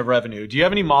 4% of revenue. Do you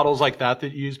have any models like that you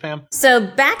use, Pam? So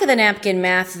back of the napkin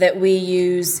math that we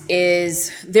use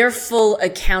is their full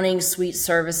accounting suite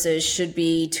services should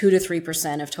be 2 to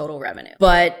 3% of total revenue.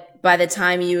 But by the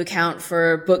time you account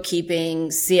for bookkeeping,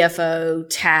 CFO,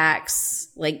 tax,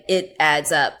 it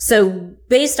adds up. So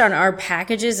based on our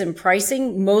packages and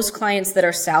pricing, most clients that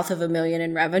are south of $1 million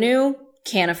in revenue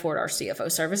can't afford our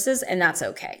CFO services, and that's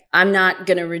okay. I'm not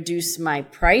going to reduce my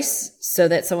price so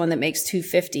that someone that makes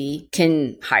 $250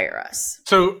 can hire us.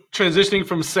 So transitioning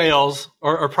from sales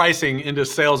or pricing into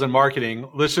sales and marketing,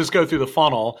 let's just go through the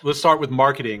funnel. Let's start with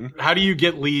marketing. How do you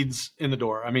get leads in the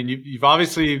door? I mean, you've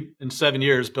obviously in 7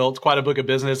 years built quite a book of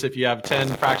business. If you have 10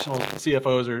 fractional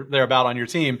CFOs or thereabout on your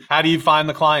team, how do you find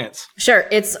the clients? Sure.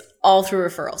 It's all through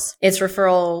referrals. It's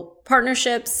referral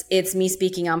partnerships. It's me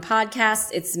speaking on podcasts.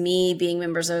 It's me being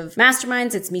members of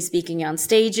masterminds. It's me speaking on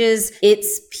stages.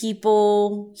 It's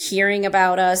people hearing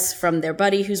about us from their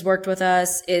buddy who's worked with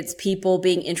us. It's people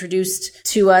being introduced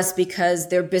to us because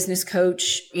their business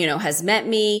coach, has met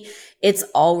me. It's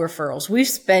all referrals. We've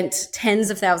spent tens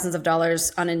of thousands of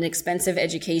dollars on an expensive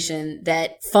education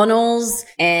that funnels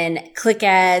and click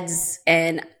ads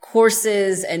and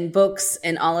courses and books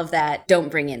and all of that don't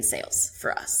bring in sales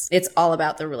for us. It's all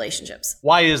about the relationships.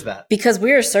 Why is that? Because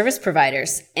we are service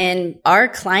providers and our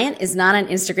client is not on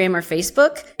Instagram or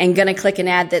Facebook and going to click an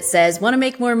ad that says, want to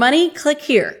make more money? Click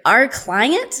here. Our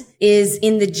client is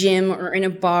in the gym or in a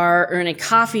bar or in a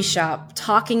coffee shop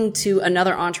talking to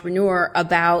another entrepreneur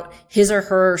about his or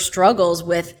her struggles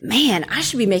with, man, I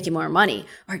should be making more money,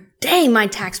 or dang, my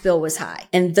tax bill was high.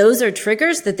 And those are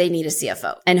triggers that they need a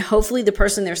CFO. And hopefully the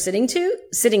person they're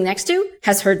sitting next to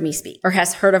has heard me speak or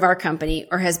has heard of our company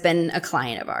or has been a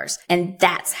client of ours. And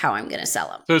that's how I'm going to sell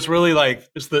them. So it's really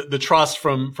it's the trust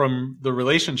from the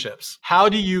relationships. How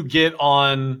do you get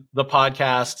on the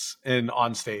podcasts and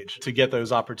on stage to get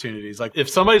those opportunities? If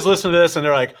somebody's listening to this and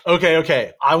they're like,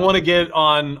 okay, I want to get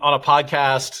on a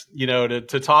podcast,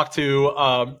 to talk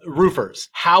to roofers.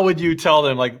 How would you tell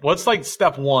them, what's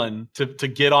step one to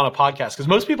get on a podcast? Because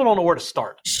most people don't know where to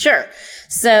start. Sure.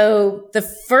 So the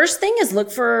first thing is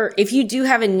if you do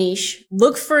have a niche,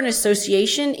 look for an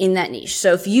association in that niche.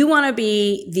 So if you want to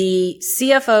be the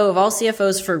CFO of all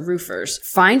CFOs for roofers,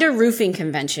 find a roofing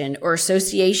convention or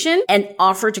association and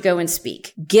offer to go and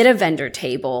speak. Get a vendor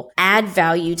table, add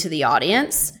value to the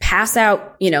audience, pass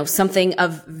out, something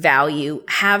of value,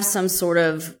 have some sort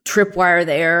of tripwire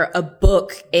there, a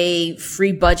book, a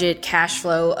free budget, cash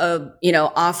flow,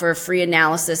 offer, free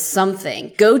analysis,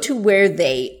 something. Go to where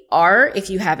they are if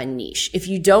you have a niche. If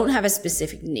you don't have a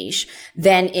specific niche,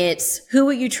 then it's who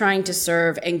are you trying to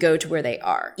serve and go to where they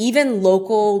are. Even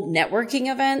local networking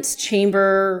events,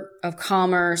 Chamber of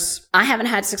Commerce. I haven't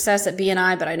had success at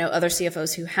BNI, but I know other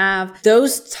CFOs who have.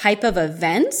 Those type of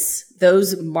events,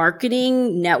 those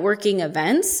marketing, networking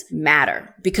events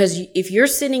matter, because if you're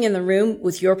sitting in the room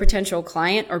with your potential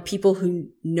client or people who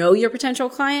know your potential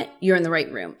client, you're in the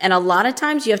right room. And a lot of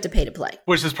times you have to pay to play.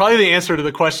 Which is probably the answer to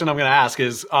the question I'm going to ask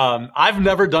is, I've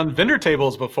never done vendor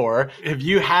tables before. Have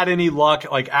you had any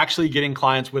luck like actually getting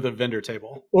clients with a vendor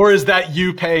table? Or is that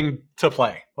you paying to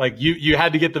play? Like you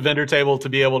had to get the vendor table to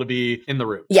be able to be in the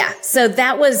room? Yeah. So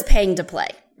that was paying to play,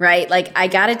 right? Like I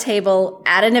got a table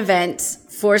at an event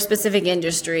for a specific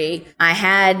industry. I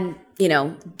had,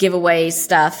 giveaway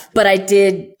stuff, but I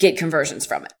did get conversions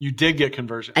from it. You did get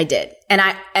conversions. I did. And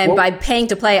by paying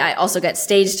to play, I also got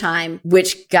stage time,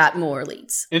 which got more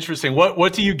leads. Interesting.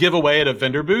 What do you give away at a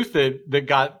vendor booth that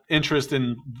got interest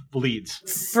in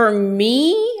leads? For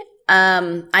me,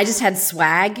 I just had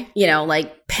swag,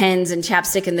 like pens and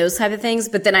chapstick and those type of things.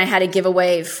 But then I had a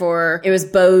giveaway it was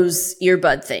Bose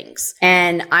earbud things.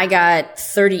 And I got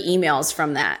 30 emails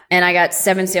from that. And I got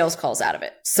 7 sales calls out of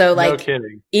it. So no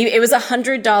kidding. It was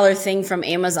 $100 thing from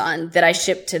Amazon that I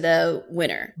shipped to the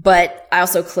winner. But I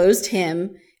also closed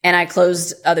him. And I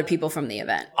closed other people from the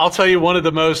event. I'll tell you one of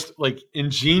the most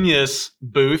ingenious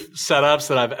booth setups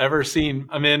that I've ever seen.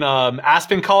 I'm in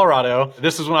Aspen, Colorado.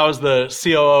 This is when I was the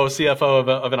COO, CFO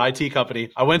of an IT company.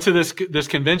 I went to this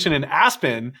convention in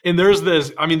Aspen, and there's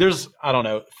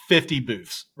 50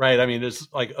 booths, right? I mean, there's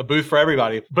like a booth for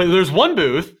everybody. But there's one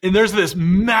booth, and there's this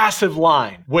massive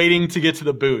line waiting to get to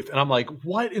the booth. And I'm like,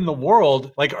 what in the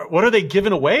world? Like, what are they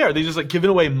giving away? Are they just like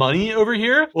giving away money over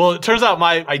here? Well, it turns out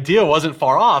my idea wasn't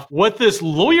far off. What this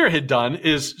lawyer had done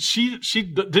is she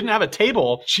didn't have a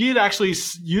table. She had actually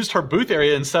used her booth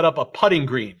area and set up a putting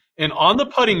green. And on the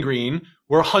putting green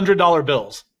were $100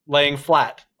 bills laying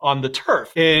flat on the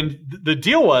turf. And the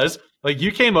deal was, like,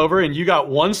 you came over and you got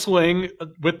one swing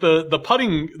with the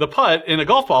putt in a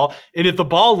golf ball. And if the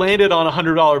ball landed on a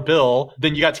 $100 bill,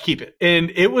 then you got to keep it.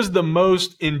 And it was the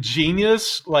most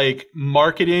ingenious, like,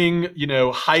 marketing,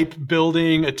 hype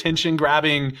building, attention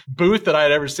grabbing booth that I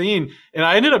had ever seen. And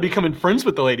I ended up becoming friends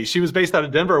with the lady. She was based out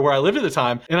of Denver, where I lived at the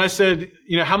time. And I said,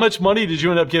 how much money did you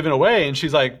end up giving away? And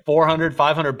she's like, $400,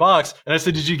 $500. And I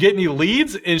said, did you get any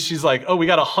leads? And she's like, oh, we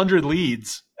got 100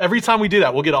 leads. Every time we do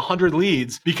that, we'll get 100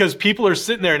 leads, because people are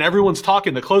sitting there and everyone's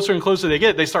talking. The closer and closer they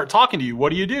get, they start talking to you. What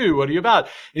do you do? What are you about?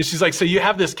 And she's like, so you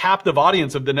have this captive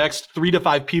audience of the next 3 to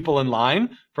 5 people in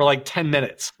line for like 10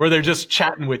 minutes where they're just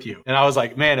chatting with you. And I was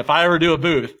like, man, if I ever do a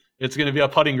booth, it's going to be a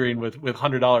putting green with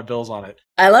 $100 bills on it.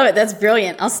 I love it. That's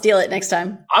brilliant. I'll steal it next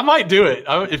time. I might do it.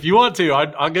 If you want to,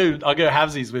 I'll go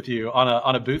halvesies with you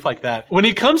on a booth like that. When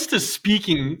it comes to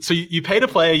speaking, so you pay to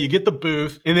play, you get the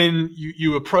booth, and then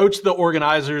you approach the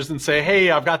organizers and say,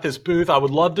 hey, I've got this booth. I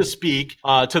would love to speak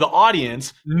to the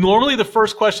audience. Normally the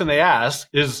first question they ask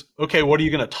is, okay, what are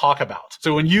you going to talk about?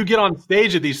 So when you get on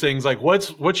stage at these things, like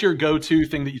what's your go-to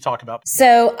thing that you talk about?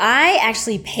 So I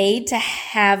actually paid to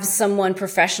have someone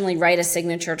professionally write a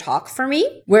signature talk for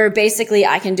me, where basically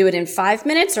I can do it in 5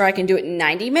 minutes or I can do it in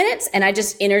 90 minutes, and I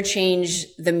just interchange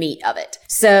the meat of it.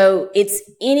 So it's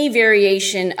any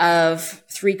variation of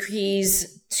 3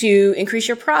 keys to increase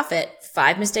your profit,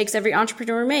 5 mistakes every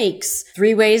entrepreneur makes,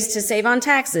 3 ways to save on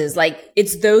taxes. Like,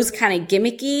 it's those kind of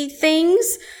gimmicky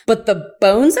things, but the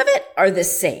bones of it are the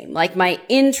same. Like my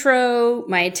intro,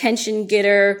 my attention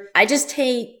getter, I just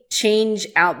change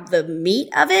out the meat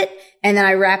of it, and then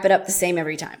I wrap it up the same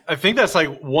every time. I think that's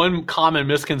like one common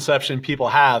misconception people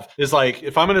have is like,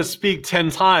 if I'm going to speak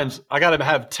 10 times, I got to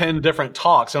have 10 different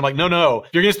talks. And I'm like, no. If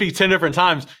you're going to speak 10 different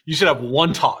times, you should have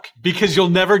one talk, because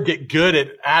you'll never get good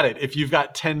at it if you've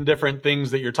got 10 different things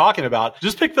that you're talking about.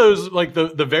 Just pick those, like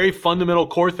the very fundamental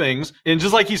core things. And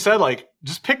just like you said, like,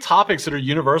 just pick topics that are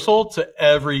universal to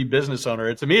every business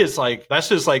owner. To me, it's like, that's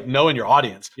just like knowing your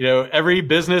audience. Every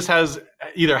business has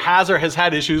or has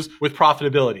had issues with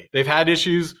profitability. They've had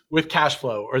issues with cash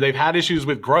flow, or they've had issues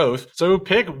with growth. So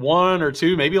pick 1 or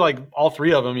 2, maybe like all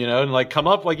 3 of them, and like come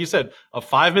up, like you said, a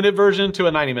 5-minute version to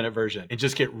a 90-minute version, and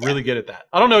just get really good at that.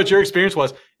 I don't know what your experience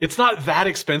was. It's not that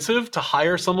expensive to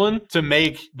hire someone to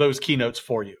make those keynotes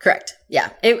for you. Correct. Yeah.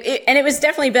 It was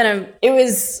definitely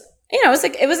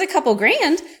it was a couple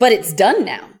grand, but it's done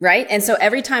now, right? And so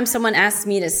every time someone asks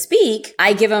me to speak,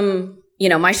 I give them,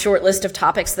 my short list of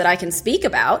topics that I can speak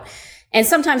about. And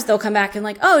sometimes they'll come back and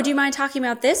like, oh, do you mind talking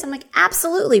about this? I'm like,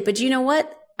 absolutely. But you know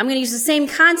what? I'm going to use the same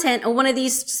content on one of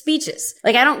these speeches.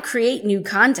 Like, I don't create new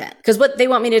content because what they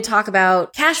want me to talk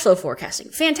about cash flow forecasting.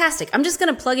 Fantastic. I'm just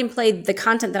going to plug and play the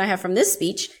content that I have from this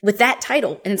speech with that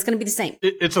title, and it's going to be the same.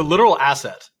 It's a literal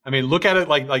asset. I mean, look at it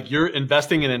like you're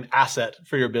investing in an asset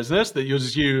for your business that you'll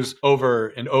just use over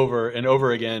and over and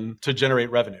over again to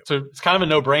generate revenue. So it's kind of a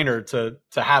no-brainer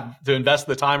to invest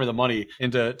the time or the money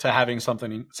into having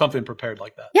something prepared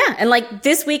like that. Yeah. And like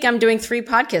this week, I'm doing 3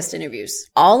 podcast interviews.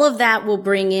 All of that will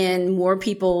bring in more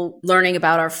people learning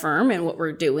about our firm and what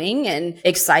we're doing and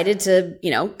excited to,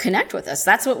 connect with us.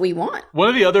 That's what we want. One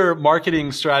of the other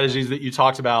marketing strategies that you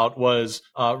talked about was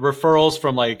referrals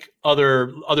from like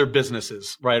other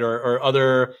businesses, right? Or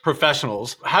other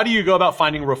professionals. How do you go about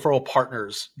finding referral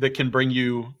partners that can bring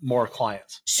you more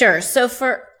clients? Sure. So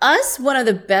for us, one of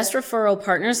the best referral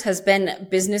partners has been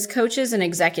business coaches and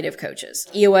executive coaches,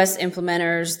 EOS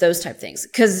implementers, those type of things.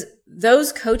 Because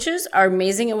those coaches are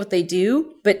amazing at what they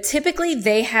do, but typically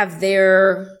they have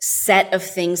their set of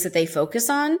things that they focus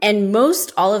on. And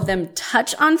most all of them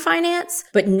touch on finance,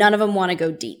 but none of them want to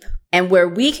go deep. And where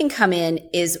we can come in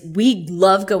is we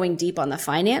love going deep on the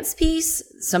finance piece.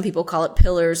 Some people call it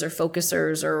pillars or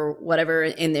focusers or whatever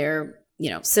in their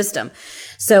system.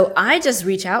 So I just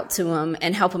reach out to them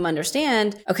and help them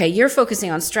understand, okay, you're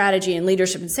focusing on strategy and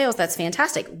leadership and sales. That's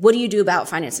fantastic. What do you do about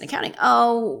finance and accounting?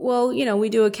 Oh, well, we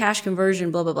do a cash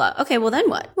conversion, blah, blah, blah. Okay, well then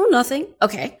what? Well, nothing.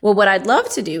 Okay. Well, what I'd love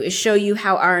to do is show you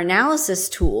how our analysis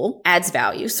tool adds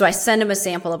value. So I send them a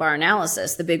sample of our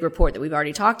analysis, the big report that we've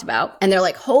already talked about. And they're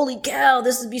like, holy cow,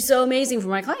 this would be so amazing for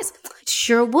my clients.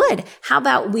 Sure would. How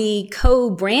about we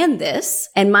co-brand this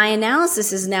and my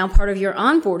analysis is now part of your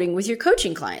onboarding with your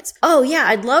coaching clients? Oh yeah,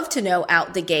 I'd love to know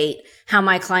out the gate how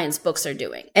my clients' books are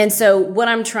doing. And so what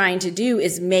I'm trying to do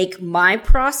is make my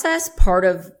process part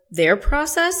of their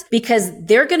process because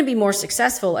they're going to be more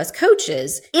successful as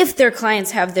coaches if their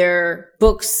clients have their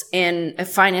books and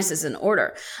finances in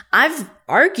order. I've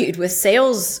argued with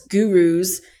sales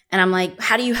gurus and I'm like,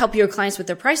 how do you help your clients with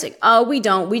their pricing? Oh, we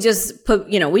don't. We just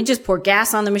we just pour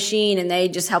gas on the machine and they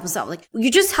just help us out. Like, you're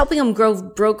just helping them grow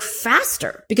broke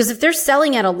faster because if they're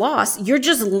selling at a loss, you're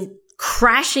just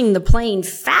crashing the plane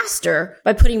faster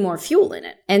by putting more fuel in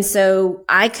it. And so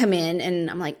I come in and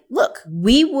I'm like, look,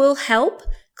 we will help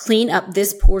clean up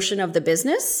this portion of the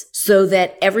business so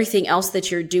that everything else that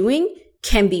you're doing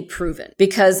can be proven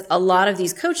because a lot of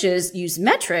these coaches use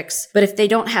metrics, but if they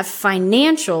don't have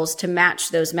financials to match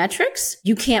those metrics,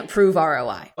 you can't prove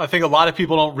ROI. I think a lot of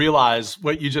people don't realize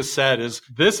what you just said is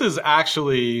this is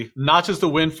actually not just a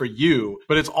win for you,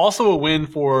 but it's also a win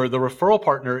for the referral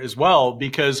partner as well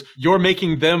because you're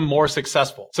making them more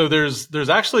successful. So there's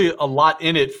actually a lot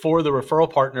in it for the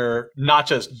referral partner, not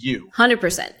just you.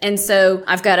 100%. And so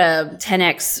I've got a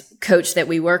 10X coach that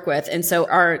we work with. And so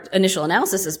our initial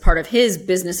analysis is part of his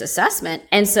business assessment.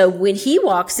 And so when he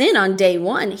walks in on day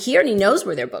one, he already knows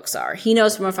where their books are. He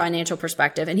knows from a financial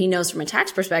perspective and he knows from a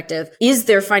tax perspective, is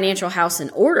their financial house in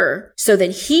order so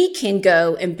that he can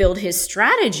go and build his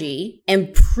strategy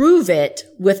and prove it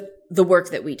with the work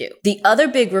that we do. The other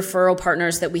big referral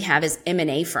partners that we have is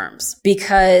M&A firms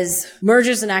because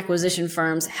mergers and acquisition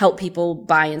firms help people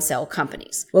buy and sell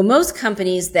companies. Well, most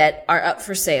companies that are up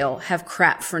for sale have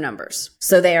crap for numbers.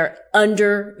 So they are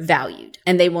undervalued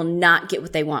and they will not get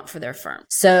what they want for their firm.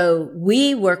 So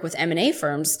we work with M&A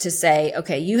firms to say,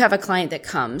 okay, you have a client that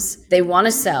comes, they want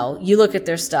to sell, you look at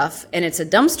their stuff and it's a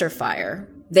dumpster fire.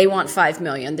 They want 5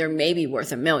 million. They're maybe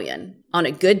worth $1 million on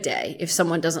a good day. If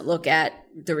someone doesn't look at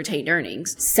the retained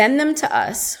earnings, send them to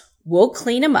us. We'll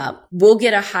clean them up. We'll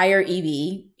get a higher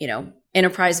EV,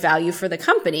 enterprise value for the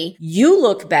company. You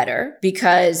look better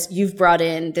because you've brought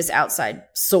in this outside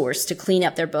source to clean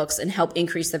up their books and help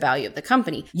increase the value of the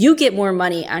company. You get more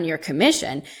money on your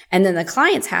commission and then the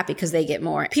client's happy because they get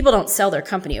more. People don't sell their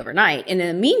company overnight. And in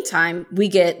the meantime, we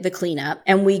get the cleanup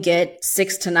and we get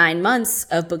 6 to 9 months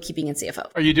of bookkeeping and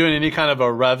CFO. Are you doing any kind of a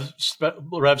rev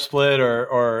split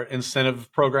or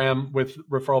incentive program with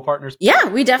referral partners? Yeah,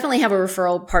 we definitely have a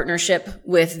referral partnership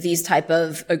with these type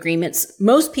of agreements.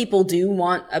 Most people do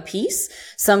want a piece.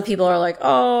 Some people are like,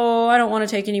 oh, I don't want to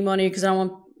take any money because I don't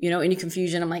want, any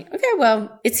confusion. I'm like, okay,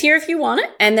 well, it's here if you want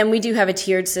it. And then we do have a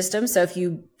tiered system. So if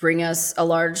you bring us a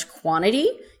large quantity,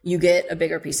 you get a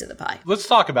bigger piece of the pie. Let's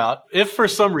talk about if for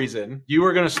some reason you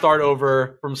were going to start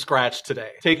over from scratch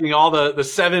today, taking all the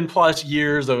 7+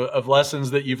 years of lessons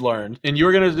that you've learned, and you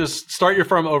were going to just start your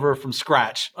firm over from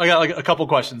scratch. I got like a couple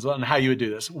questions on how you would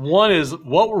do this. One is,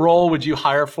 what role would you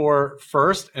hire for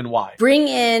first and why? Bring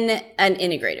in an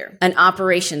integrator, an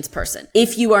operations person,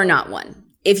 if you are not one.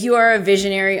 If you are a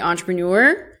visionary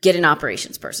entrepreneur, get an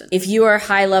operations person. If you are a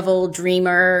high level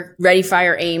dreamer, ready,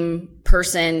 fire, aim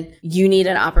person, you need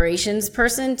an operations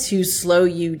person to slow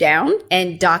you down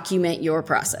and document your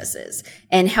processes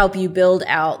and help you build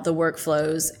out the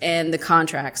workflows and the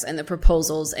contracts and the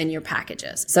proposals and your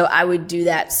packages. So I would do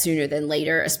that sooner than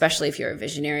later, especially if you're a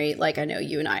visionary like I know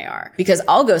you and I are, because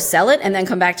I'll go sell it and then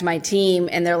come back to my team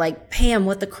and they're like, Pam,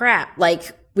 what the crap?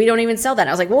 Like, we don't even sell that.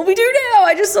 I was like, well, we do now.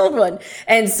 I just sold one.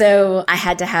 And so I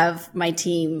had to have my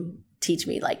team teach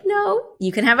me like, no,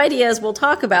 you can have ideas. We'll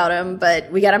talk about them,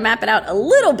 but we got to map it out a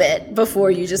little bit before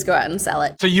you just go out and sell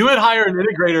it. So you would hire an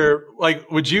integrator.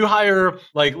 Like, would you hire,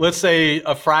 like, let's say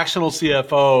a fractional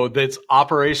CFO that's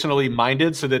operationally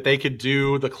minded so that they could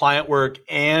do the client work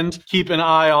and keep an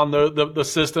eye on the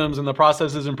systems and the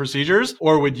processes and procedures?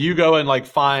 Or would you go and like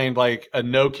find like a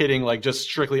no kidding, like just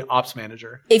strictly ops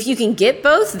manager? If you can get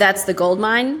both, that's the gold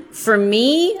mine. For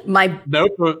me,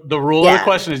 Nope. The rule of the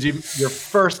question is your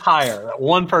first hire, that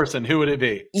one person, who would it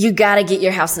be? You got to get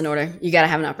your house in order. You got to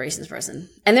have an operations person.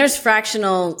 And there's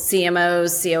fractional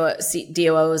CMOs,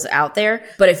 DOOs out there.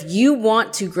 But if you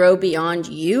want to grow beyond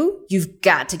you've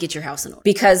got to get your house in order.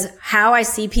 Because how I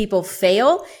see people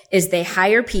fail is they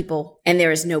hire people and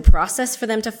there is no process for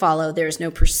them to follow. There is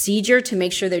no procedure to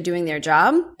make sure they're doing their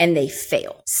job, and they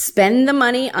fail. Spend the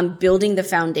money on building the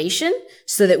foundation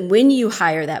so that when you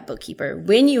hire that bookkeeper,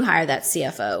 when you hire that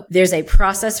CFO, there's a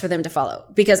process for them to follow.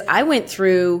 Because I went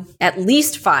through at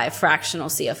least 5 fractional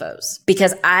CFOs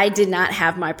because I did not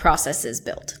have my processes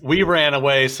built. We ran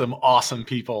away some awesome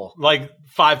people, like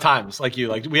 5 times, like you.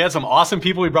 Like, we had some awesome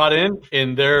people we brought in,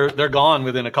 and they're gone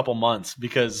within a couple months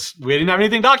because we didn't have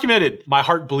anything documented. My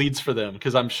heart bleeds for them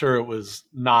because I'm sure it was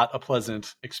not a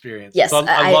pleasant experience. Yes, so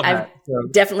I love that.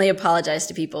 Definitely apologize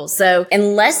to people. So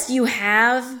unless you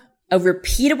have a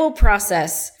repeatable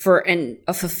process for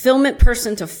a fulfillment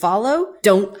person to follow,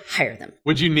 don't hire them.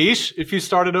 Would you niche if you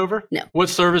started over? No. What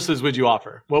services would you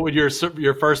offer? What would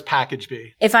your first package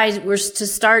be? If I were to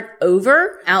start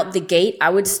over out the gate,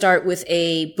 I would start with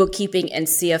a bookkeeping and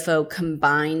CFO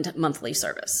combined monthly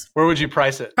service. Where would you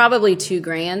price it? Probably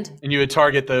 $2,000. And you would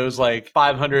target those like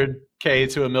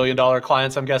 $500K to $1 million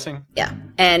clients, I'm guessing? Yeah.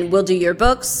 And we'll do your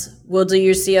books. We'll do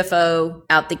your CFO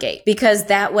out the gate, because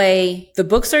that way the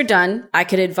books are done. I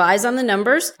could advise on the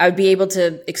numbers. I would be able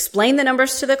to explain the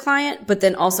numbers to the client, but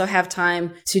then also have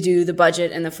time to do the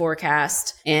budget and the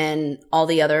forecast and all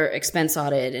the other expense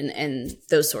audit and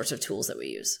those sorts of tools that we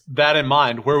use. That in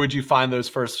mind, where would you find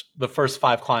the first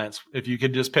 5 clients? If you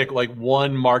could just pick like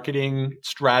one marketing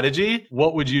strategy,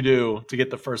 what would you do to get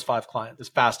the first 5 clients as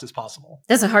fast as possible?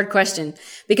 That's a hard question,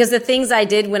 because the things I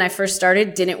did when I first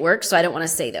started didn't work. So I don't want to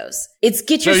say those. It's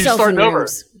get yourself in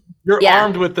rooms. You're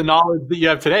armed with the knowledge that you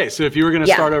have today. So if you were going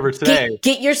to start over today,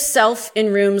 get yourself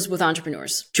in rooms with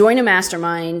entrepreneurs. Join a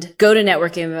mastermind. Go to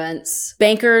networking events.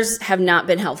 Bankers have not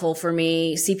been helpful for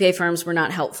me. CPA firms were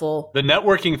not helpful. The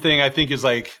networking thing, I think, is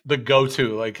like the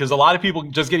go-to, like, because a lot of people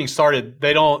just getting started,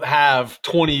 they don't have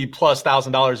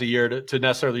 $20,000+ a year to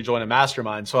necessarily join a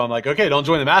mastermind. So I'm like, okay, don't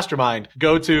join the mastermind.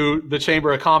 Go to the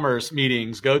Chamber of Commerce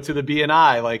meetings. Go to the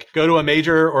BNI. Like, go to a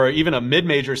major or even a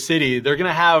mid-major city. They're going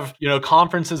to have,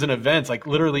 conferences and events like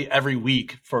literally every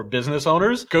week for business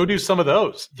owners. Go do some of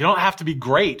those. You don't have to be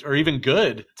great or even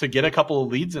good to get a couple of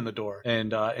leads in the door,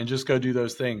 and just go do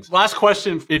those things. Last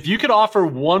question. If you could offer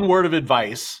one word of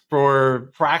advice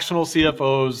for fractional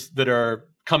CFOs that are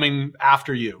coming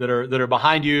after you, that are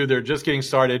behind you, they're just getting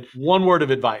started, one word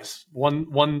of advice, one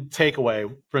takeaway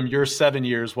from your 7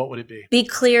 years, what would it be? Be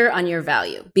clear on your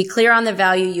value. Be clear on the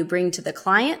value you bring to the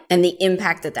client and the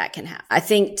impact that can have. I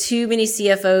think too many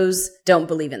CFOs don't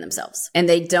believe in themselves and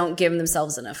they don't give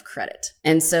themselves enough credit.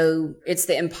 And so it's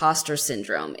the imposter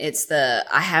syndrome. It's the,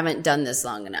 I haven't done this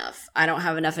long enough. I don't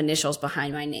have enough initials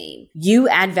behind my name. You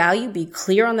add value, be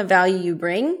clear on the value you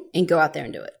bring, and go out there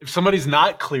and do it. If somebody's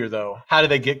not clear though, how do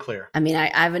they get clear? I mean, I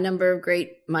have a number of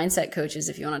great mindset coaches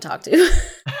if you want to talk to.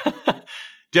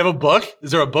 Do you have a book?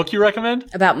 Is there a book you recommend?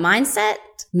 About mindset?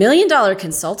 $1 Million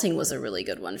Consulting was a really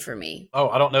good one for me. Oh,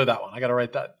 I don't know that one. I got to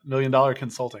write that. $1 Million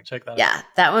Consulting. Check that out. Yeah,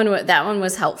 that one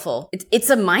was helpful. It's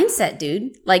a mindset,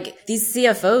 dude. Like, these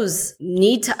CFOs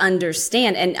need to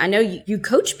understand, and I know you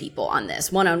coach people on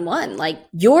this one-on-one. Like,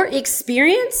 your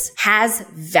experience has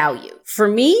value. For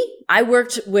me, I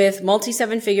worked with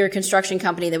multi-7-figure construction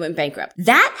company that went bankrupt.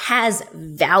 That has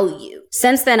value.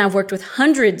 Since then, I've worked with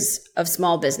hundreds of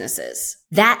small businesses.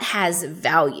 That has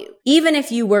value. Even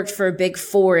if you worked for a Big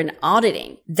Four in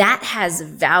auditing, that has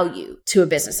value to a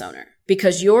business owner.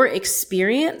 because your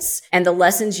experience and the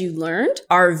lessons you learned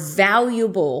are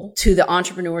valuable to the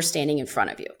entrepreneur standing in front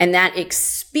of you. And that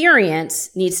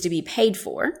experience needs to be paid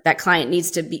for. That client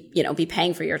needs to be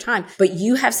paying for your time, but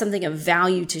you have something of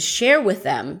value to share with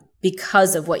them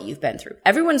because of what you've been through.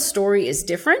 Everyone's story is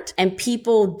different, and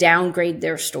people downgrade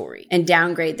their story and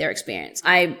downgrade their experience.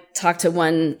 I talked to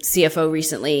one CFO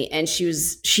recently, and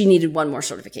she needed one more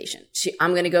certification.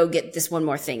 I'm going to go get this one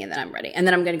more thing and then I'm ready. And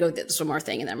then I'm going to go get this one more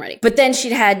thing and then I'm ready. But then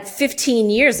she'd had 15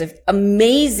 years of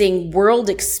amazing world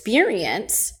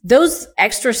experience. Those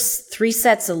extra 3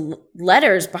 sets of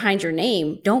letters behind your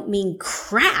name don't mean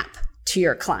crap to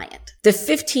your client. The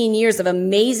 15 years of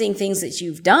amazing things that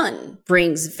you've done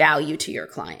brings value to your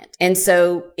client. And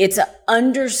so it's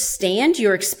understand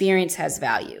your experience has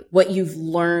value. What you've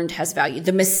learned has value.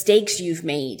 The mistakes you've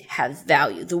made have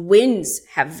value. The wins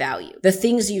have value. The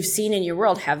things you've seen in your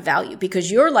world have value,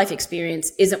 because your life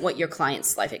experience isn't what your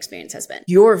client's life experience has been.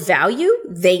 Your value,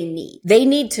 they need. They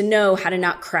need to know how to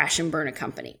not crash and burn a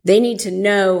company. They need to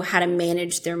know how to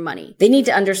manage their money. They need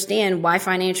to understand why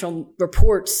financial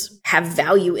reports have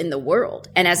value in the world.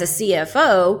 And as a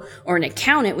CFO or an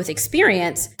accountant with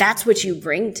experience, that's what you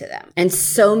bring to them. And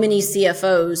so many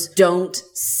CFOs don't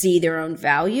see their own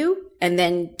value and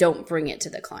then don't bring it to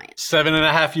the client.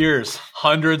 7.5 years,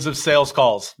 hundreds of sales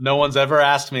calls. No one's ever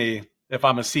asked me if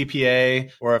I'm a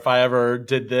CPA or if I ever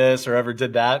did this or ever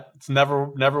did that. It's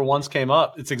never once came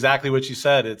up. It's exactly what you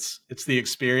said. It's the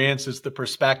experience, it's the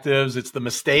perspectives, it's the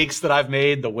mistakes that I've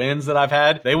made, the wins that I've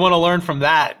had. They want to learn from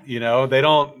that. They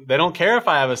don't care if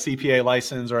I have a CPA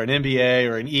license or an MBA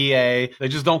or an EA. They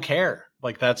just don't care.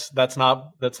 Like that's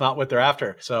not what they're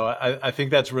after. So I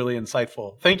think that's really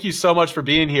insightful. Thank you so much for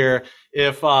being here.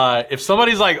 If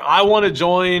somebody's like, I want to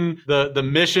join the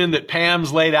mission that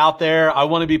Pam's laid out there, I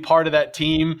want to be part of that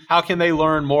team, how can they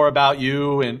learn more about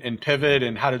you and Pivot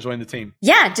and how to join the team?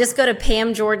 Yeah, just go to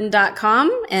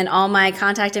pamjordan.com and all my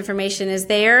contact information is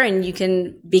there, and you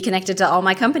can be connected to all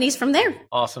my companies from there.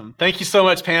 Awesome. Thank you so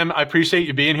much, Pam. I appreciate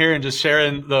you being here and just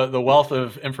sharing the wealth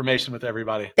of information with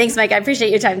everybody. Thanks, Mike. I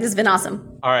appreciate your time. This has been awesome.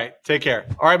 All right. Take care.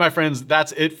 All right, my friends,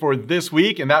 that's it for this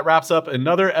week. And that wraps up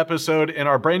another episode in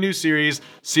our brand new series,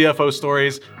 CFO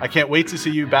Stories. I can't wait to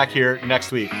see you back here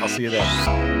next week. I'll see you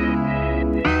there.